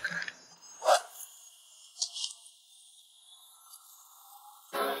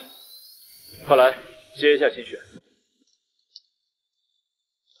快来接一下秦雪。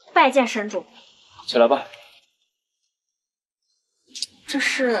拜见神主。起来吧。这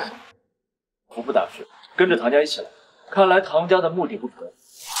是我不打事，跟着唐家一起来。看来唐家的目的不纯，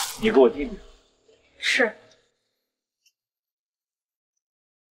你给我盯着。是。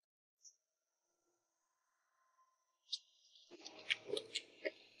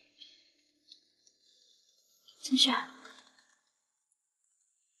秦雪，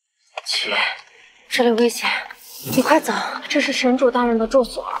起来，这里危险，你快走。这是神主大人的住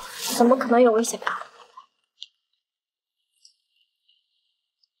所，怎么可能有危险吧？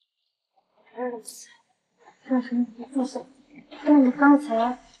这神主住所，但你刚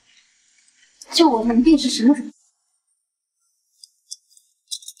才救我的一定是神主。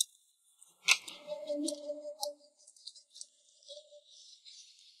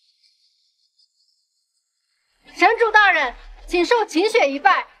神主大人，请受秦雪一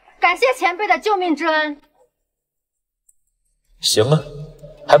拜，感谢前辈的救命之恩。行啊，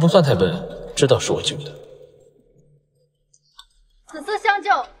还不算太笨，知道是我救的。此次相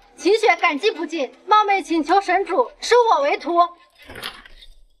救，秦雪感激不尽，冒昧请求神主收我为徒。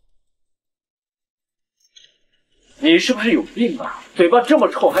你是不是有病啊？嘴巴这么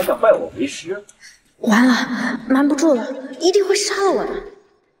臭，还想拜我为师？完了，瞒不住了，一定会杀了我的。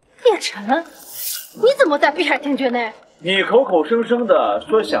叶晨，你怎么在碧海天诀内？你口口声声的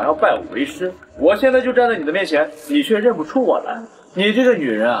说想要拜我为师，我现在就站在你的面前，你却认不出我来。你这个女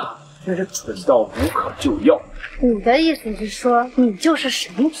人啊，真是蠢到无可救药。你的意思是说，你就是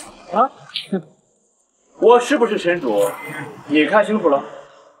神主了？我是不是神主，你看清楚了。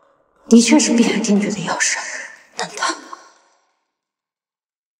的确是碧海天诀的钥匙，等等。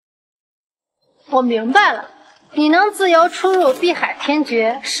我明白了，你能自由出入碧海天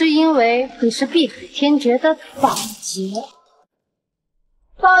诀，是因为你是碧海天诀的保洁。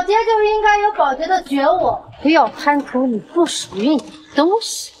保洁就应该有保洁的觉悟，不要贪图你不属于你的东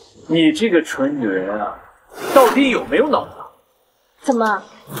西。你这个蠢女人啊，到底有没有脑子？怎么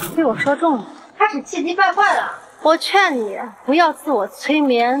被我说中了？开始气急败坏了。我劝你不要自我催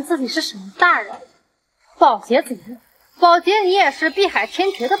眠自己是什么大人。保洁怎么了？保洁你也是碧海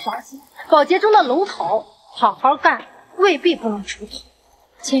天诀的保洁，保洁中的龙头，好好干未必不能出头。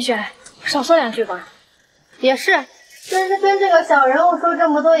秦雪，少说两句吧。也是，但是跟这个小人物说这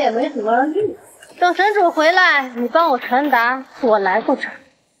么多也没什么意思。等神主回来，你帮我传达我来过这儿，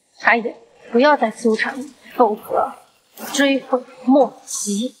还有不要再纠缠我，否则追悔莫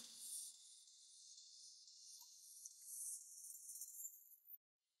及。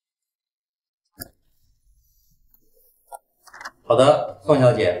好的，宋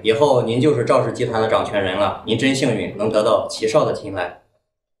小姐，以后您就是赵氏集团的掌权人了。您真幸运，能得到齐少的青睐。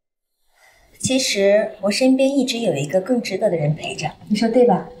其实我身边一直有一个更值得的人陪着，你说对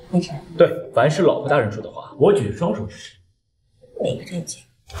吧，叶晨？对，凡是老婆大人说的话，我举双手支持。哪个正经？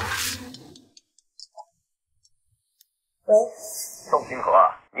喂，宋清河，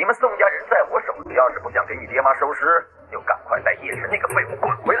你们宋家人在我手里，要是不想给你爹妈收尸，就赶快带叶晨那个废物滚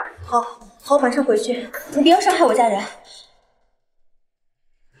回来。好，马上回去，你不要伤害我家人。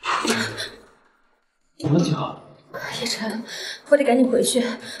你们几号？叶晨，我得赶紧回去，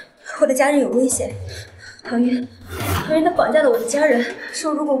我的家人有危险。唐渊他绑架了我的家人，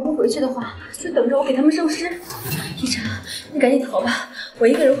说如果我不回去的话，就等着我给他们收尸。一晨，你赶紧逃吧，我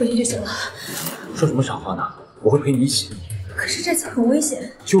一个人回去就行了。说什么傻话呢？我会陪你一起。可是这次很危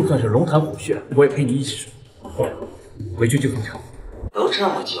险，就算是龙潭虎穴，我也陪你一起去。回去就放枪。都这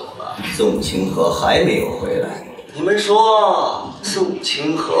么久了，宋清河还没有回来，你们说宋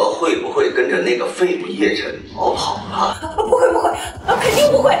清河会不会跟着那个废物叶晨逃跑了？不会，肯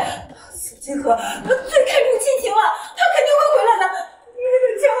定不会。宋清河最看重亲情了，他肯定会回来的。你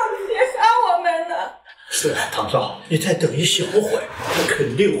千万别杀我们呢！是唐少，你再等一小会，他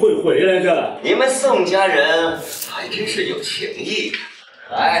肯定会回来的。你们宋家人还真是有情义。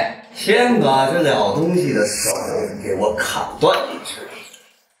来，先把这了东西的手给我砍断一只。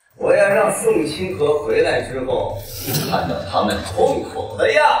我要让宋清河回来之后，看到他们痛苦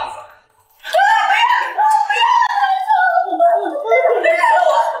的样子。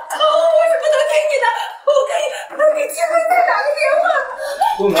我是不能听你的，我可以去会再打个电话。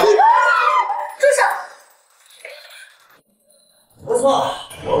不能。住手！不错，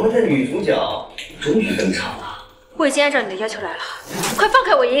我们的女主角终于登场了。我已经按照你的要求来了，快放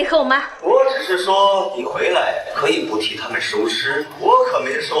开我爷爷和我妈！我只是说你回来可以不替他们收尸，我可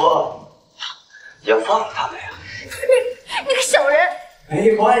没说要放他们呀。你个小人！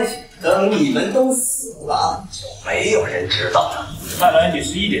没关系，等你们都死了，就没有人知道了。看来你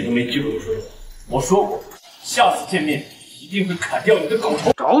是一点都没机会说的。我说过，下次见面一定会砍掉你的狗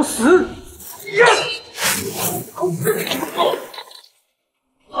头，找死！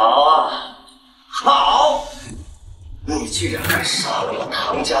好啊，好！你居然敢杀了我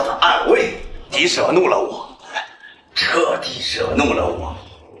唐家的暗卫，你惹怒了我，彻底惹怒了我。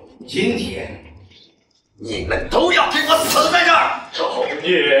今天你们都要给我死在这儿！造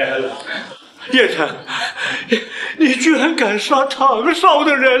孽了，叶晨，你居然敢杀唐少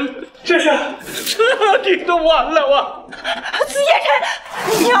的人，这是彻底的完了啊！叶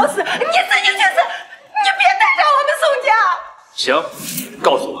晨，你要死，你自己去死，你别带上我们宋家！行，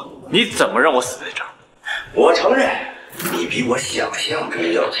告诉我你怎么让我死在这儿？我承认你比我想象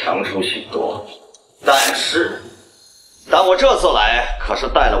中要强出许多，但我这次来可是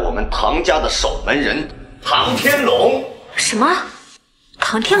带了我们唐家的守门人唐天龙。什么？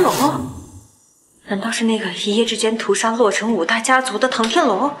唐天龙？难道是那个一夜之间屠杀洛城5大家族的唐天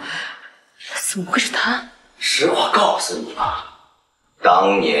龙？怎么会是他？实话告诉你吧，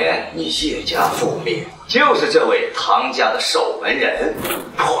当年你叶家覆灭，就是这位唐家的守门人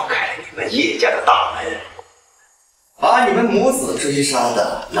破开了你们叶家的大门，把你们母子追杀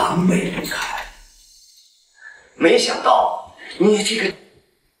的狼狈不堪。没想到你这个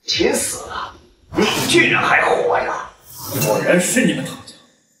亲死了，你居然还活着！果然是你们唐家。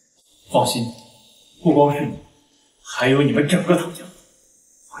放心，不光是你，还有你们整个唐家，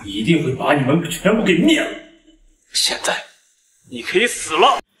我一定会把你们全部给灭了。现在你可以死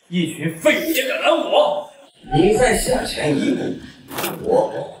了，一群废物也敢拦我！你再向前一步，我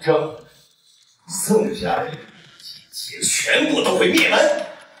保证宋家人全部都会灭门！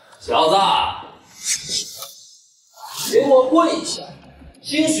小子，给我跪下！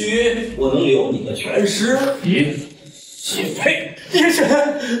兴许我能留你个全尸。你岂配？叶晨，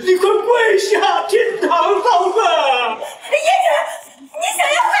你快跪下，听唐嫂子！叶晨，你想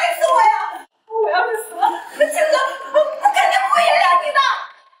要害死我呀？我要是死了，清河我肯定不会原谅你的。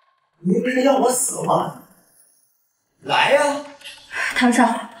你不是要我死吗？来呀！唐少，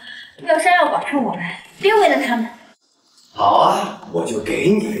要山要保证我们，别为了他们。好啊，我就给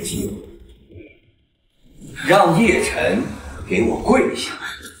你个机会，让叶晨给我跪下，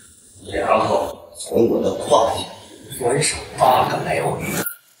然后从我的胯下翻手8个来回，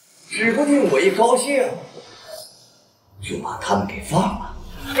指不定我一高兴就把他们给放了。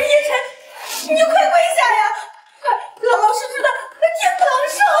叶晨，你快跪下呀！快老老实实的听唐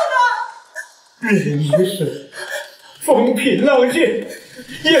少的。忍一时，风平浪静。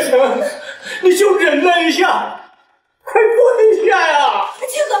叶晨，你就忍耐一下，快跪下呀！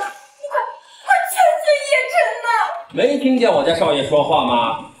清河，你快劝劝叶晨呐！没听见我家少爷说话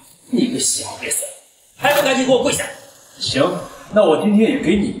吗？你个小瘪三，还不赶紧给我跪下！行，那我今天也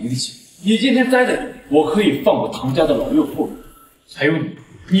给你一个机会。你今天待在这里，我可以放过唐家的老幼妇孺，还有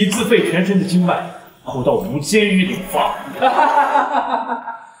你自费全身的经脉，扣到我们监狱里放。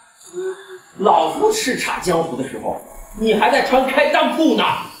老夫叱咤江湖的时候，你还在穿开裆裤呢。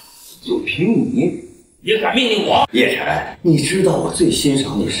就凭你也敢命令我？叶晨，你知道我最欣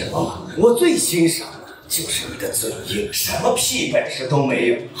赏你什么吗？我最欣赏的就是你的嘴硬，什么屁本事都没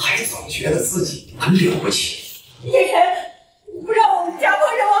有，还总觉得自己很了不起。叶晨，你不让我们家碰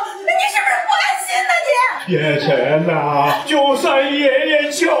上我，你是不是不安心呢？叶晨呐，就算爷爷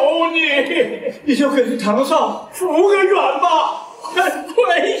求你，你就给堂少服个软吧，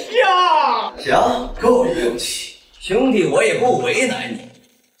跪下。行，够硬气，兄弟，我也不为难你。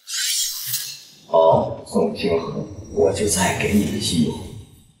好，宋清河，我就再给你个机会，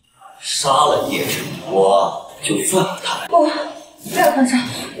杀了叶晨，我就放他。不要堂少，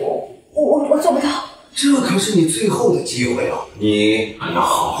我做不到。这可是你最后的机会啊！你还要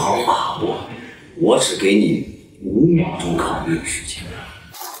好好把握。我只给你5秒钟考虑的时间。天哥，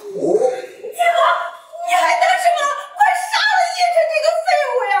你还等什么？快杀了叶晨这个废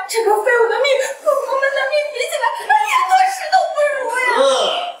物呀！这个废物的命和我们的命比起来，连坨屎都不如呀！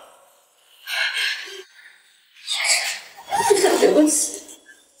叶晨，对不起。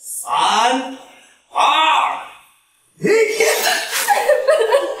3、2、1。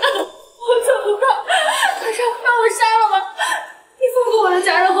我做不到，堂少，让我杀了吧！你放过我的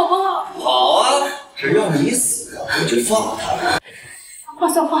家人好不好？好啊，只要你死了，我就放他。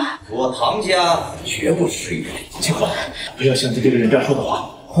算话！我唐家绝不失于理。清河，不要相信这个人渣说的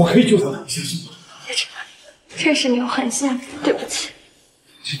话，我可以救他的，相信我。叶晨，真是你有狠心，对不起。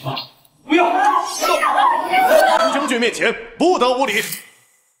清河，不要！唐将军面前不得无礼。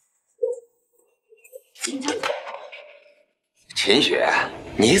秦雪，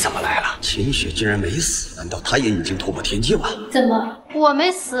你怎么来了？秦雪竟然没死，难道她也已经突破天际了？怎么我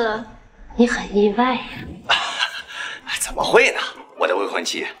没死，你很意外呀？怎么会呢？我的未婚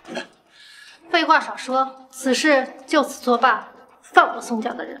妻。废话少说，此事就此作罢，放了宋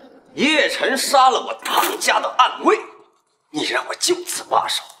家的人。叶晨杀了我唐家的暗卫，你让我就此罢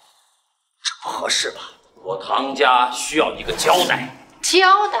手，这不合适吧？我唐家需要一个交代。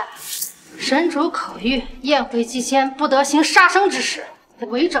交代？神主口谕，宴会期间不得行杀生之事，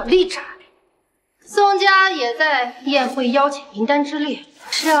违者立斩。宋家也在宴会邀请名单之列，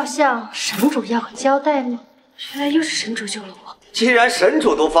是要向神主要个交代吗？原来又是神主救了我。既然神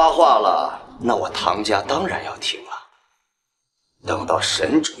主都发话了，那我唐家当然要听了。等到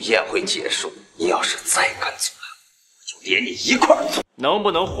神主宴会结束，你要是再敢阻拦，我就连你一块儿揍。能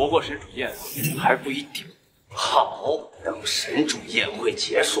不能活过神主宴会还不一定。好，等神主宴会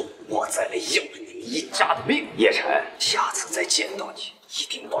结束，我再来要了你们一家的命。叶晨，下次再见到你，一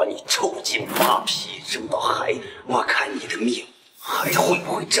定把你抽筋扒皮扔到海里，我看你的命还会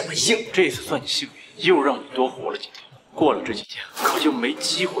不会这么硬。这次算你幸运，又让你多活了几天。过了这几天，可就没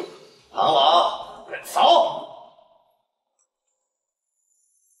机会了。唐王，忍嫂。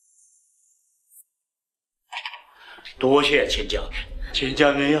多谢秦将军，秦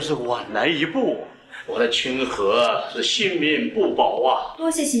将军要是晚来一步，我的清河是性命不保啊！多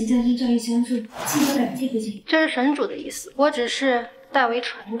谢秦将军仗义相助，清河感激不尽。这是神主的意思，我只是代为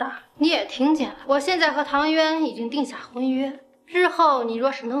传达。你也听见了，我现在和唐渊已经定下婚约，日后你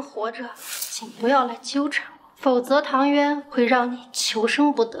若是能活着，请不要来纠缠我，否则唐渊会让你求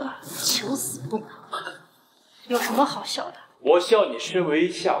生不得，求死不能。有什么好笑的？我笑你身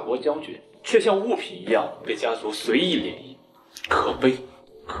为夏国将军，却像物品一样被家族随意联姻，可悲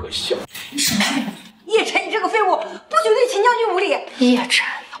可笑。什么？叶晨，你这个废物，不许对秦将军无礼！叶晨，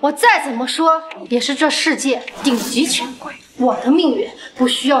我再怎么说也是这世界顶级权贵，我的命运不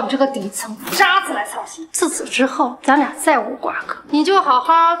需要你这个底层渣子来操心。自此之后，咱俩再无瓜葛，你就好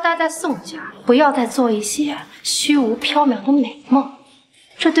好待在宋家，不要再做一些虚无缥缈的美梦，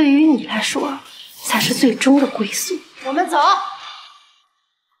这对于你来说才是最终的归宿。我们走。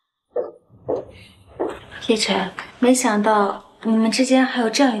叶晨，没想到你们之间还有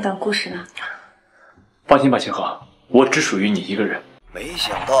这样一段故事呢。放心吧，清河，我只属于你一个人。没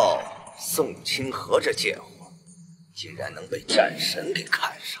想到宋清河这贱货，竟然能被战神给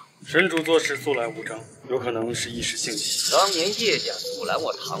看上。神主做事素来无章，有可能是一时兴起。当年叶家阻拦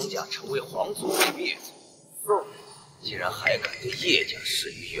我唐家成为皇族被灭族，宋竟然还敢对叶家施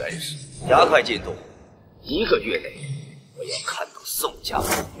于援手。加快进度，1个月内我要看到宋家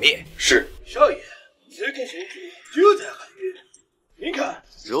覆灭。是。少爷，这个神主就在海域，您看。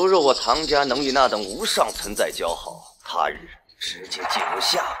如若我唐家能与那等无上存在交好，他日直接进入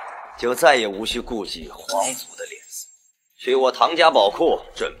夏国，就再也无需顾忌皇族的脸色。去我唐家宝库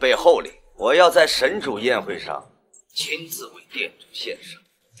准备厚礼，我要在神主宴会上亲自为店主献上。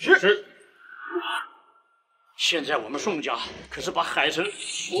是。现在我们宋家可是把海城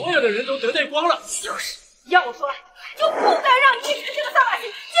所有的人都得罪光了。就是要我说，就不该让叶晨这个扫把星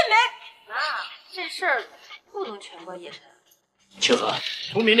进门。这事儿不能全怪叶晨。清河，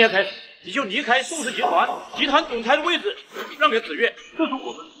从明天开始，你就离开宋氏集团总裁的位置，让给子越。这是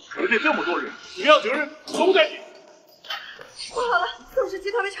我们得罪这么多人，主要责任都在你。不好了，宋氏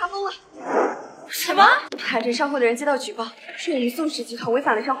集团被查封了。什么？海城商会的人接到举报，说你们宋氏集团违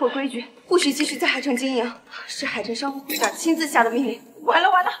反了商会规矩，不许继续在海城经营，是海城商会会长亲自下的命令。完了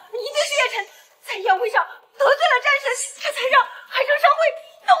完了，一定是叶晨在宴会上得罪了战神，他才让海城商会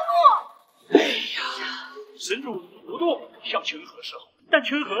动怒。哎呀，神主不动向清河示好，但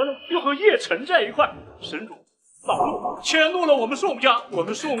清河呢又和叶晨在一块，神主恼怒，迁怒了我们宋家，我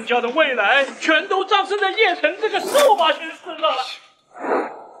们宋家的未来全都葬身在叶晨这个扫把星身上了。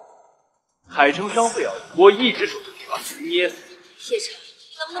海城商会啊，我一直守着你把捏死。叶晨，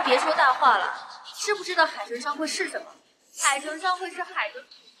你能不能别说大话了？你知不知道海城商会是什么？海城商会是海城的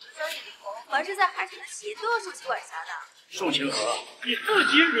商业联盟，凡是在海城的企业都要受其管辖的。宋清河，你自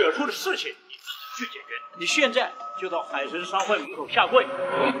己惹出的事情，你自己去解决。你现在就到海神商会门口下跪，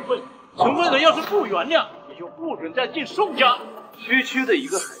领会。陈会长要是不原谅，你就不准再进宋家。区区的一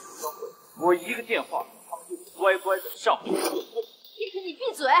个海城商会，我一个电话，他们就乖乖的上去做工。叶晨，你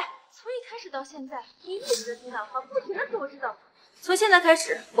闭嘴！从一开始到现在，你一直在听大话，不停的给我制造麻烦。从现在开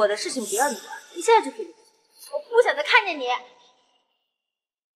始，我的事情不要你管，你现在就可以离开。我不想再看见你。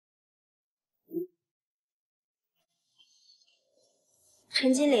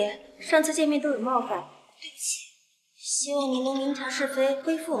陈经理，上次见面都有冒犯，对不起。希望您能明察是非，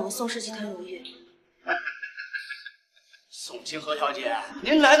恢复我们宋氏集团荣誉。宋清河小姐，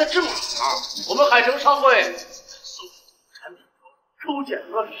您来的正好，我们海城商会宋氏产品抽检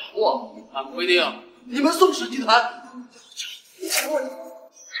了货，按规定，你们宋氏集团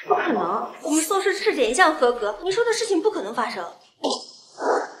不可能，我们宋氏质检一向合格，你说的事情不可能发生。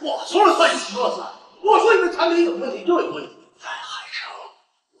我说了算，你说了算。我说你们产品有问题就有问题。在海城，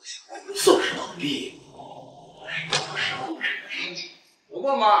我想我们宋氏倒闭，是不是不值的事情？不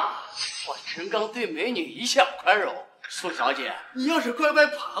过嘛，我陈刚对美女一向宽容。宋小姐，你要是乖乖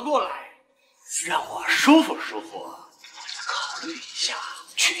爬过来，让我舒服舒服，我再考虑一下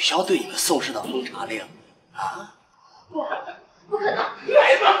取消对你们宋氏的封查令。啊？不可能！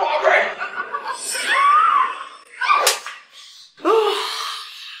来吧，宝贝儿！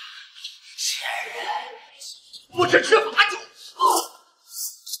贱人，不知吃罚酒！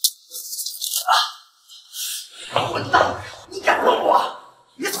混蛋！你敢动我，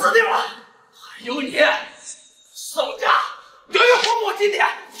你死定了！还有你，宋家绝对活不过今天！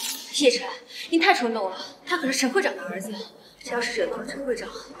叶晨，您太冲动了，他可是陈会长的儿子。这要是惹怒了陈会长，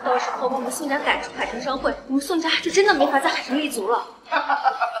到时候把我们宋家赶出海城商会，我们宋家就真的没法在海城立足了。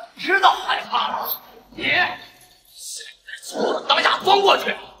知道害怕了，你现在从我当下钻过去，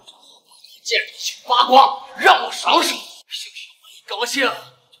然后把你见血发光，让我爽爽。兴许我一高兴，就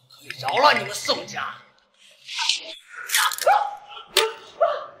可以饶了你们宋家。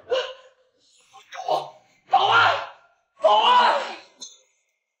走，保安，保安！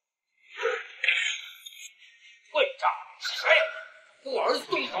会长。谁对我儿子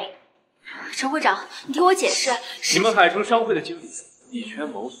动手？陈会长，你听我解释。你们海城商会的经理以权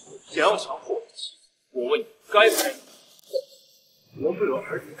谋私，想要强迫我妻子，我问你，该不该？得罪我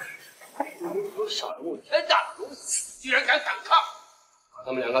儿子，有小人物天大的荣幸，居然敢反抗！把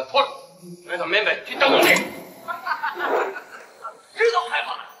他们两个拖走，带到缅北去当奴隶。知道害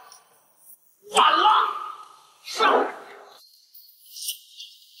怕，晚了，上！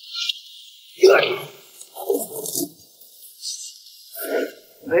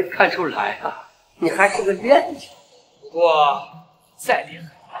没看出来啊，你还是个冤家。不过再厉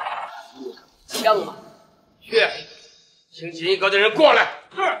害，你有枪吗？去，请锦衣阁的人过来。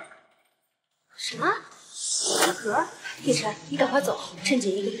是。什么？锦衣阁？叶晨，你赶快走，趁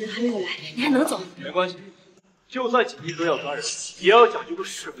锦衣阁的人还没有来，你还能走。没关系，就算锦衣阁要抓人，也要讲究个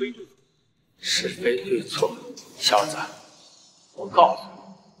是非对错。是非对错，小子，我告诉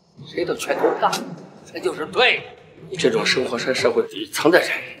你，谁的拳头大，才就是对的。你这种生活在社会底层的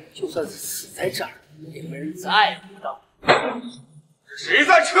人，就算是死在这儿，也没人在乎的。谁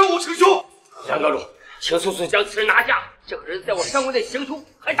在扯我师兄？杨阁主，请速速将此人拿下！这个人在我商会内行凶，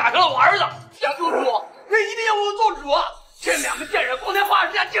还打伤了我儿子。杨阁主，你一定要为我做主啊！这两个贱人光天化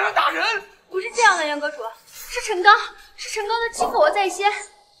日之下竟然打人！不是这样的，杨阁主，是陈刚的欺负我在先，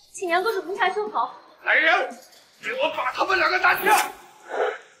请杨阁主明察秋毫。来人，给我把他们两个拿下！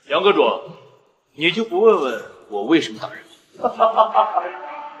杨阁主，你就不问问我为什么打人？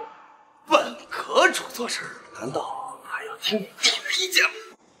本阁主做事，难道还要听你的意见吗？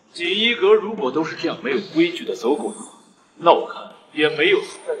锦衣阁如果都是这样没有规矩的走狗的话，那我看也没有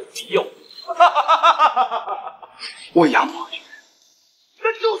存在的必要。我杨伯爵，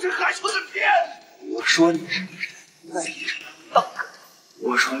那就是海城的天。我说你是个人，那你是个当个人；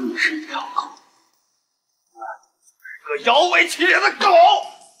我说你是一条狗，那你是个摇尾乞怜的狗。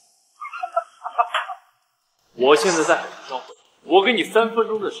我现在在海城商会，我给你3分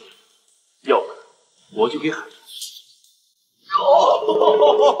钟的时间，要不然我就给海城。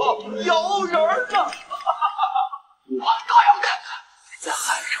有人了！我倒要看看在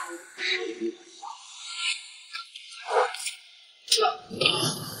海城谁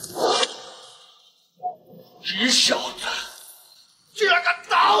这小子居然敢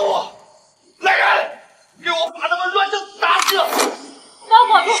打我！来人，给我把他们乱枪打死！包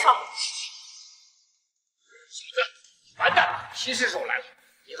裹住手！小子，完蛋，骑士手来了！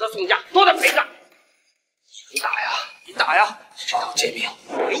你和宋家都得赔他！你打呀，你打呀！这条贱命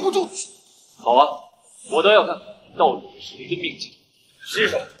我留不住！好啊，我倒要看到底是谁的命贱。尸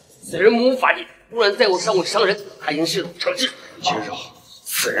首，此人目无法纪，忽然在我上位伤人，还应适度惩治。接着，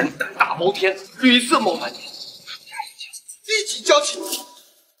此人胆大包天，屡次冒犯你，立即交起。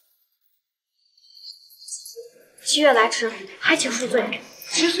七月来迟，还请恕罪。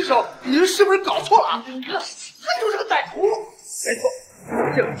秦尸首，您是不是搞错了？你看，他就是个歹徒。没错，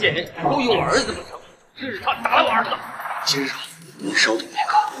这个贱人都用我儿子不成，是他打了我儿子。秦尸首，你稍等片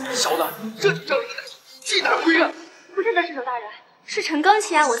刻。小子，这就叫一个歹徒，弃胆归元。不是的，尸首大人，是臣刚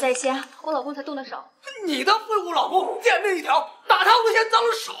弃案我在先，我老公才动的手。你的废物老公，贱命一条，打他无限脏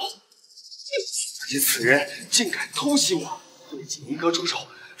了手。而且此人竟敢偷袭我，对锦衣阁出手，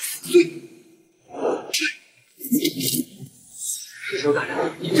死罪。尸首大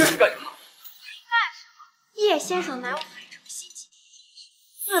人，你这是干什么？叶先生乃我海城心急，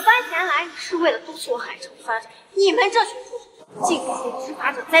此番前来是为了督促我海城发展。你们这群畜生，竟敢对执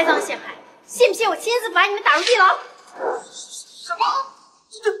法者栽赃陷害，信不信我亲自把你们打入地牢？什么？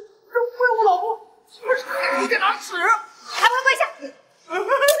这废物老公，你给他使！还不跪下！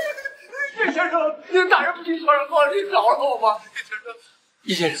叶先生，您大人不听传人话，您饶了我吧！叶先生，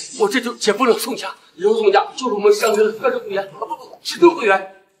叶先生，我这就解封了宋家，以后宋家就是我们商人的专属会员，不，至尊会员。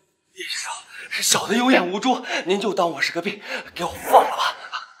叶先生，小的有眼无珠，您就当我是个病，给我放了吧。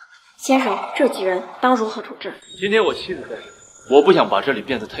先生，这几人当如何处置？今天我妻子在这，我不想把这里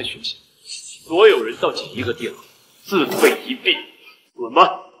变得太血腥，所有人到锦衣阁地牢，自废一弊，滚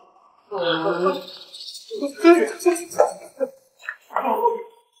吧！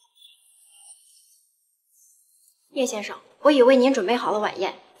叶先生，我已为您准备好了晚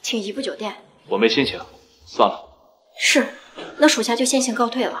宴，请移步酒店。我没心情，算了。是，那属下就先行告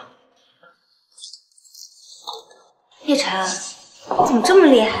退了。叶晨，怎么这么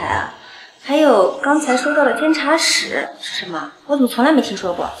厉害啊？还有刚才收到的监察使是什么？我怎么从来没听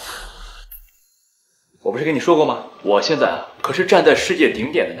说过？我不是跟你说过吗？我现在可是站在世界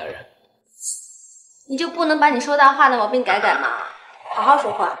顶点的男人。你就不能把你说大话的毛病改改吗？好好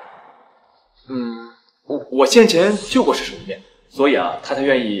说话。我先前救过尸首一面，所以他才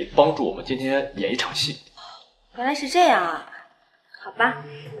愿意帮助我们今天演一场戏。原来是这样啊，好吧。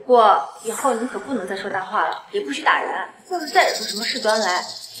不过以后你可不能再说大话了，也不许打人。要是再惹出什么事端来，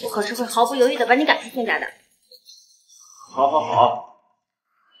我可是会毫不犹豫的把你赶出宋家的。好好好。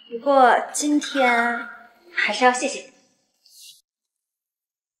不过今天还是要谢谢你。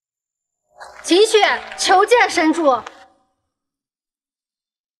秦雪求见神主。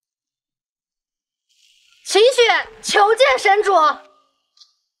秦雪求见神主。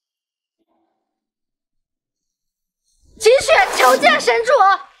秦雪求见神主。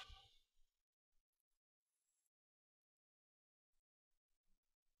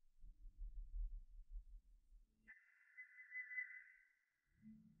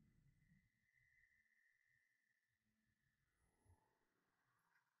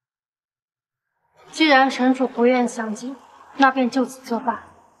既然神主不愿相见，那便就此作罢。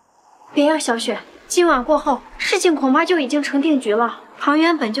别呀，小雪，今晚过后，事情恐怕就已经成定局了。唐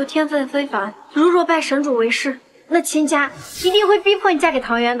渊本就天分非凡，如若拜神主为师，那秦家一定会逼迫你嫁给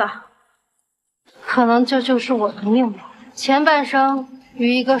唐渊的。可能这就是我的命吧。前半生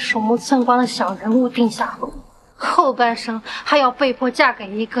与一个鼠目寸光的小人物定下婚，后半生还要被迫嫁给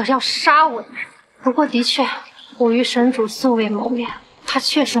一个要杀我的人。不过的确，我与神主素未谋面，他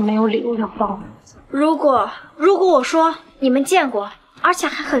确实没有理由要帮我。如果我说你们见过，而且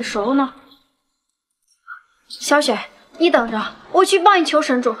还很熟呢？小雪，你等着，我去帮你求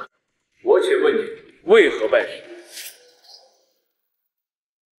神主。我且问你，为何拜师？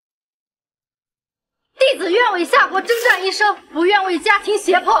弟子愿为夏国征战一生，不愿为家庭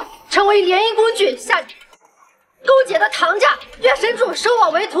胁迫，成为联姻工具，下勾结的唐家。愿神主收我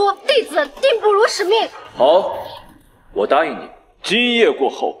为徒，弟子定不辱使命。好，我答应你，今夜过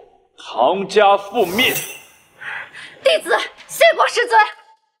后，唐家覆灭。弟子谢过师尊。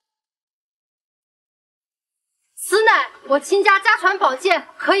此乃我秦家家传宝剑，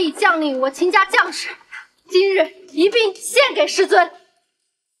可以将领我秦家将士。今日一并献给师尊。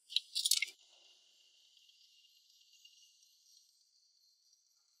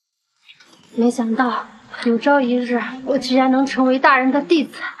没想到有朝一日我居然能成为大人的弟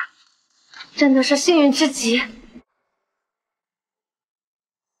子，真的是幸运之极。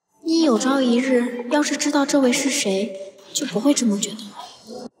你有朝一日要是知道这位是谁，就不会这么觉得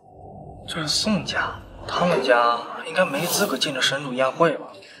了。这是宋家，他们家应该没资格进这神主宴会吧？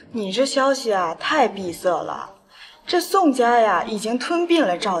你这消息啊，太闭塞了。这宋家呀，已经吞并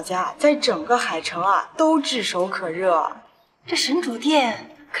了赵家，在整个海城啊，都炙手可热。这神主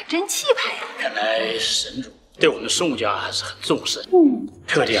殿可真气派呀！看来神主对我们宋家还是很重视，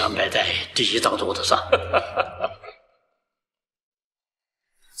特地安排在第一张桌子上。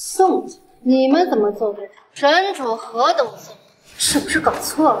宋家，你们怎么坐得了？神主何等宋，是不是搞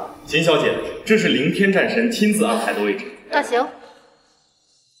错了？秦小姐，这是凌天战神亲自安排的位置。那行。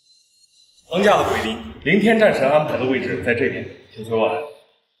皇家的规定，凌天战神安排的位置在这边，请随我来。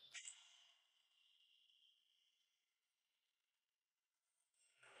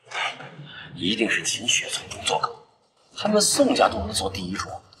一定是秦雪从中作梗，他们宋家都能坐第一桌，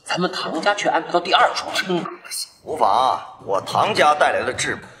咱们唐家却安排到第二桌。无妨，我唐家带来的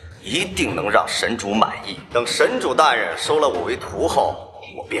质朴一定能让神主满意。等神主大人收了我为徒后，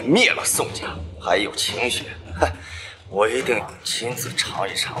我便灭了宋家。还有秦雪，我一定亲自尝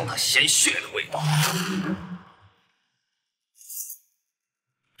一尝他鲜血的味道。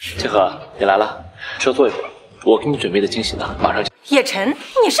千禾，你来了，稍坐一会儿，我给你准备的惊喜呢，马上就。叶晨，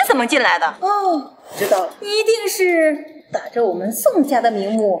你是怎么进来的？哦，知道了，一定是打着我们宋家的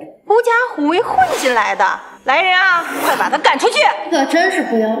名目，狐假虎威混进来的。来人啊，快把他赶出去！可真是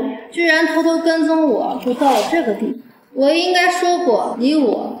不要脸，居然偷偷跟踪我，就到了这个地步。我应该说过，你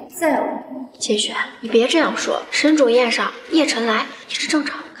我在我。秦雪，你别这样说，神主宴上叶晨来也是正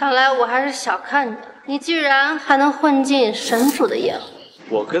常。看来我还是小看你，你居然还能混进神主的宴会。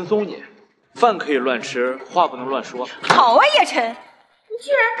我跟踪你，饭可以乱吃，话不能乱说。好啊，叶晨，你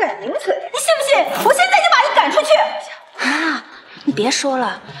居然敢拧嘴，你信不信？我现在就把你赶出去！妈，你别说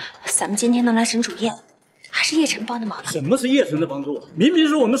了，咱们今天能来神主宴，还是叶晨帮的忙。什么是叶晨的帮助？明明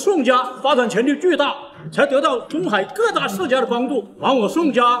是我们宋家发展潜力巨大，才得到中海各大世家的帮助，把我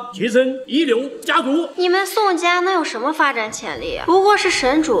宋家提升一流家族。你们宋家能有什么发展潜力啊？不过是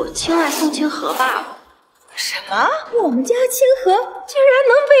神主青睐宋清河罢了。什么？我们家清河居然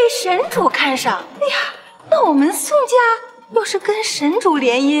能被神主看上？哎呀，那我们宋家要是跟神主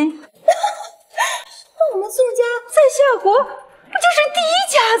联姻，那我们宋家在夏国不就是第一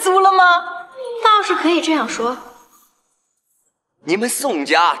家族了吗？倒是可以这样说。你们宋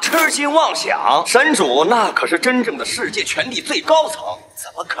家痴心妄想，神主那可是真正的世界权力最高层，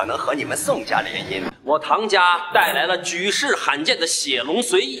怎么可能和你们宋家联姻？我唐家带来了举世罕见的血龙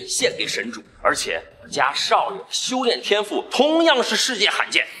随意献给神主，而且我家少爷的修炼天赋同样是世界罕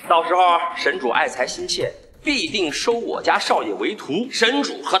见。到时候神主爱才心切，必定收我家少爷为徒，神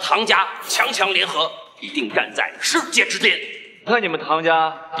主和唐家强强联合，一定站在世界之巅。看你们唐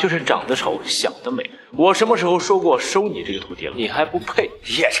家就是长得丑，想得美。我什么时候说过收你这个徒弟了？你还不配！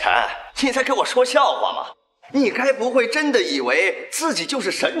叶晨，你在给我说笑话吗？你该不会真的以为自己就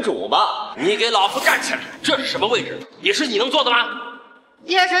是神主吧？你给老夫站起来！这是什么位置？也是你能坐的吗？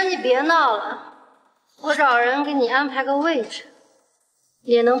叶晨，你别闹了，我找人给你安排个位置，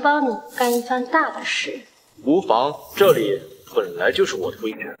也能帮你干一番大的事。无妨，这里本来就是我的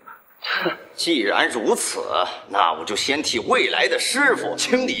位置。既然如此，那我就先替未来的师傅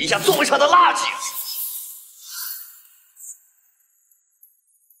清理一下座位上的垃圾。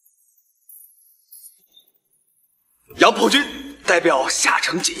杨炮军代表下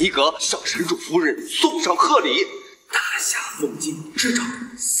城锦衣阁向神主夫人送上贺礼，大夏奉金执掌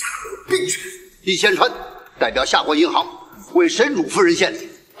夏国兵权。易先川代表夏国银行为神主夫人献礼，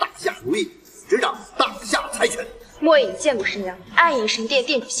大夏如意执掌大夏财权。末影见过师娘，暗影神殿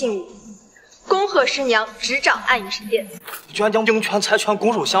殿主信物，恭贺师娘执掌暗影神殿。居然将兵权财权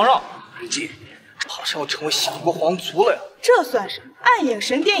拱手相让，如今好像要成为夏国皇族了呀！这算什么？暗影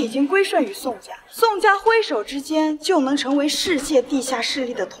神殿已经归顺于宋家，宋家挥手之间就能成为世界地下势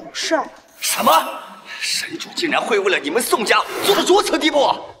力的统帅。什么？神主竟然会为了你们宋家做到如此地步？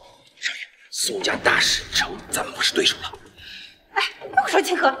少爷，宋家大势已成，咱们不是对手了。哎，我说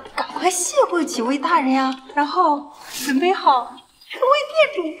清河，赶快谢过几位大人呀，然后准备好成为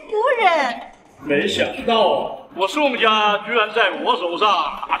店主夫人。没想到我宋家居然在我手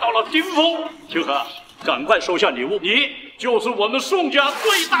上达到了巅峰。清河，赶快收下礼物，你就是我们宋家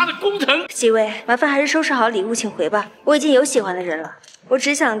最大的功臣。几位，麻烦还是收拾好礼物请回吧，我已经有喜欢的人了，我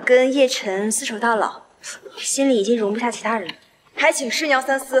只想跟叶晨厮守到老，心里已经容不下其他人了。还请师娘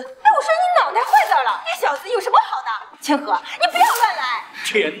三思。哎，我说你脑袋坏这儿了，这小子有什么好的？清河，你不要乱来！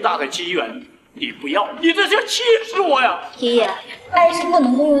天大的机缘，你不要，你这就气死我呀！爷爷，爱是不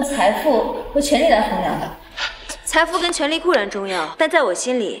能够用财富和权力来衡量的。财富跟权力固然重要，但在我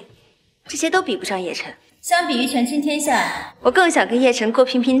心里，这些都比不上叶晨。相比于权倾天下，我更想跟叶晨过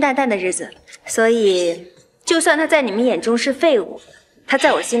平平淡淡的日子。所以，就算他在你们眼中是废物，他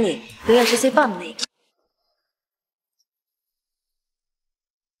在我心里永远是最棒的那个。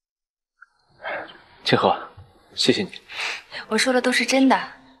清河，谢谢你。我说的都是真的，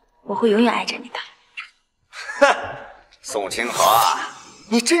我会永远爱着你的。哼，宋清河，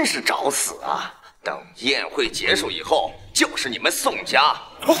你真是找死啊！等宴会结束以后，就是你们宋家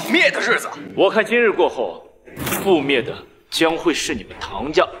覆灭的日子。我看今日过后，覆灭的将会是你们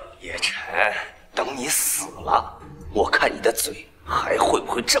唐家。叶晨，等你死了，我看你的嘴还会不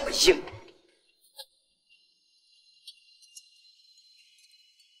会这么硬。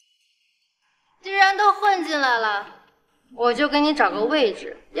既然都混进来了，我就给你找个位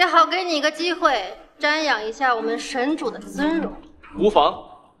置，也好给你一个机会瞻仰一下我们神主的尊容。无妨，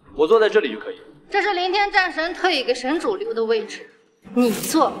我坐在这里就可以。这是凌天战神特意给神主留的位置，你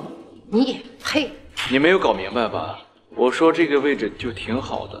坐，你也配？你没有搞明白吧？我说这个位置就挺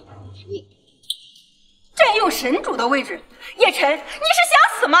好的。占用神主的位置，叶晨，你是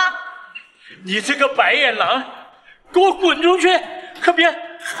想死吗？你这个白眼狼，给我滚出去！可别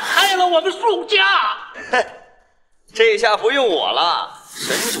害了我们宋家！哼，这下不用我了，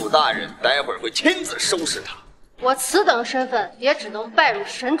神主大人待会儿会亲自收拾他。我此等身份也只能拜入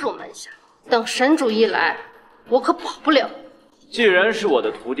神主门下，等神主一来，我可跑不了。既然是我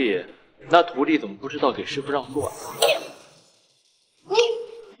的徒弟，那徒弟怎么不知道给师傅让座啊？你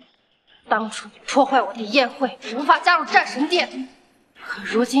当初你破坏我的宴会，无法加入战神殿，可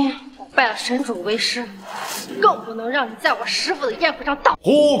如今我拜了神主为师，更不能让你在我师傅的宴会上倒。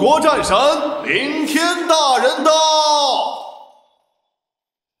护国战神凌天大人到！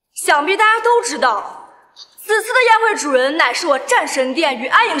想必大家都知道，此次的宴会主人乃是我战神殿与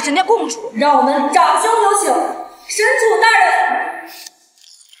暗影神殿共主。让我们掌声有请神主大人！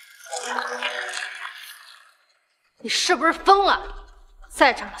你是不是疯了？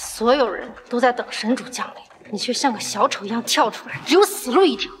在场的所有人都在等神主降临，你却像个小丑一样跳出来，只有死路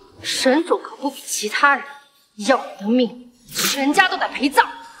一条。神主可不比其他人，要你的命，全家都得陪葬。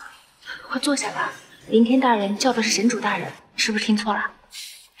快坐下吧，凌天大人叫的是神主大人，是不是听错了？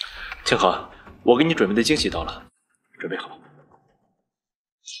清河，我给你准备的惊喜到了，准备好。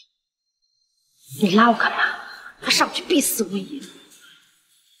你拉我干嘛？他上去必死无疑。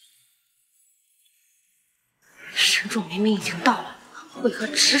神主明明已经到了，为何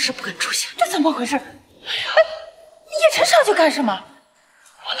迟迟不肯出现？这怎么回事？哎呀，叶晨上去干什么？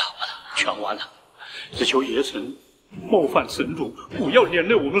完了，全完了！只求叶晨冒犯神主，不要连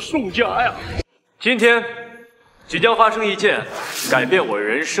累我们宋家呀！今天即将发生一件改变我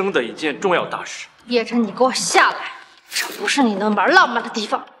人生的一件重要大事。叶晨，你给我下来！这不是你能玩浪漫的地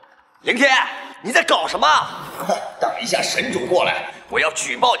方。凌天，你在搞什么？等一下神主过来，我要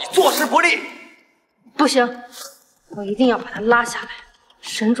举报你做事不力。不行，我一定要把他拉下来。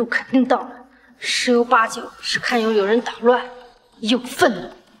神主肯定到了，十有八九是看有人捣乱，又愤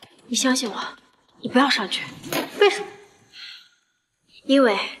怒。你相信我，你不要上去。为什么？因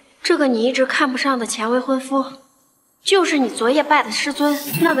为这个你一直看不上的前未婚夫，就是你昨夜拜的师尊，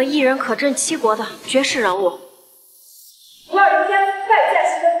那个一人可镇七国的绝世人物。我要凌天拜见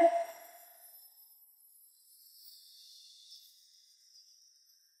师尊。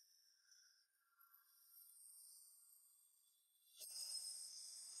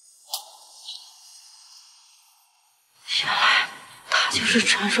原来他就是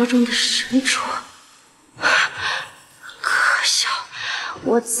传说中的神主，可笑！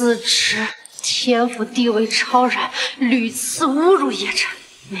我自持天赋地位超然，屡次侮辱叶晨，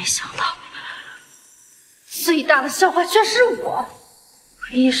没想到最大的笑话却是我，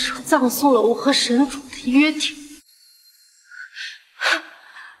一手葬送了我和神主的约定。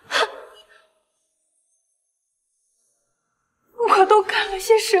我都干了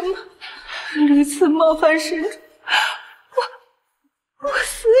些什么？屡次冒犯神主，我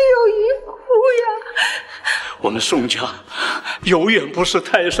死有余辜呀！我们宋家永远不是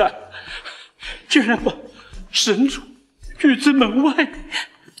泰山，竟然把神主拒之门外。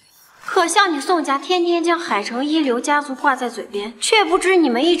可笑你宋家天天将海城一流家族挂在嘴边，却不知你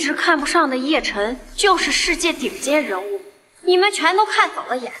们一直看不上的叶晨就是世界顶尖人物，你们全都看走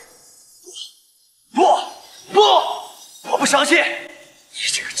了眼。不，我不相信！你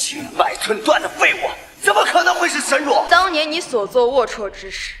这个筋外寸断的废物，怎么可能会是神主？当年你所做龌龊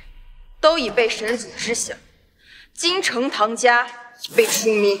之事，都已被神主知晓，京城唐家已被除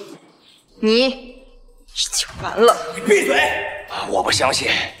名，你已经完了。你闭嘴！我不相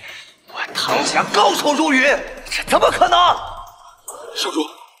信，我唐家高手如云，这怎么可能？少主，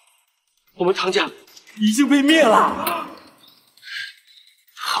我们唐家已经被灭了。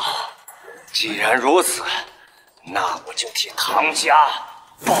好，既然如此，那我就替唐家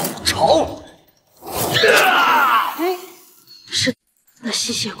报仇。是那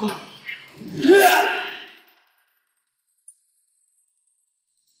吸血功。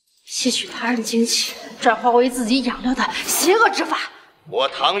吸取他人精气，转化为自己养料的邪恶之法。我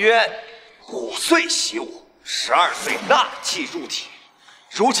唐渊5岁习武，12岁纳气入体，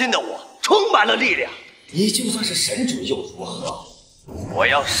如今的我充满了力量。你就算是神主又如何？我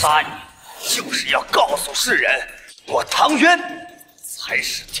要杀你，就是要告诉世人，我唐渊才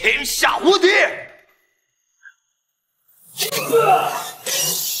是天下无敌。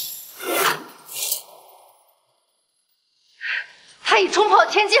他已冲破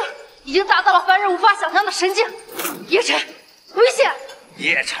天境，已经达到了凡人无法想象的神境。叶晨，危险！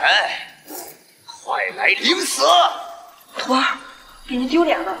叶晨，快来领死！徒儿，给您丢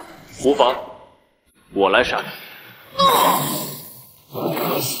脸了。无妨，我来杀他。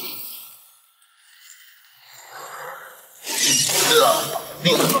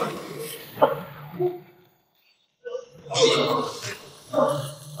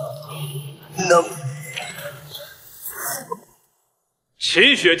能。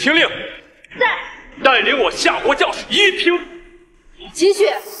秦雪听令，在带领我夏国将士一平。秦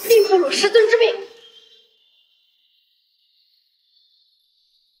雪并不辱师尊之命。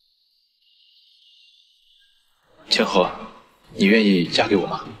清河，你愿意嫁给我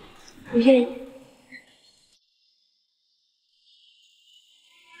吗？不愿意。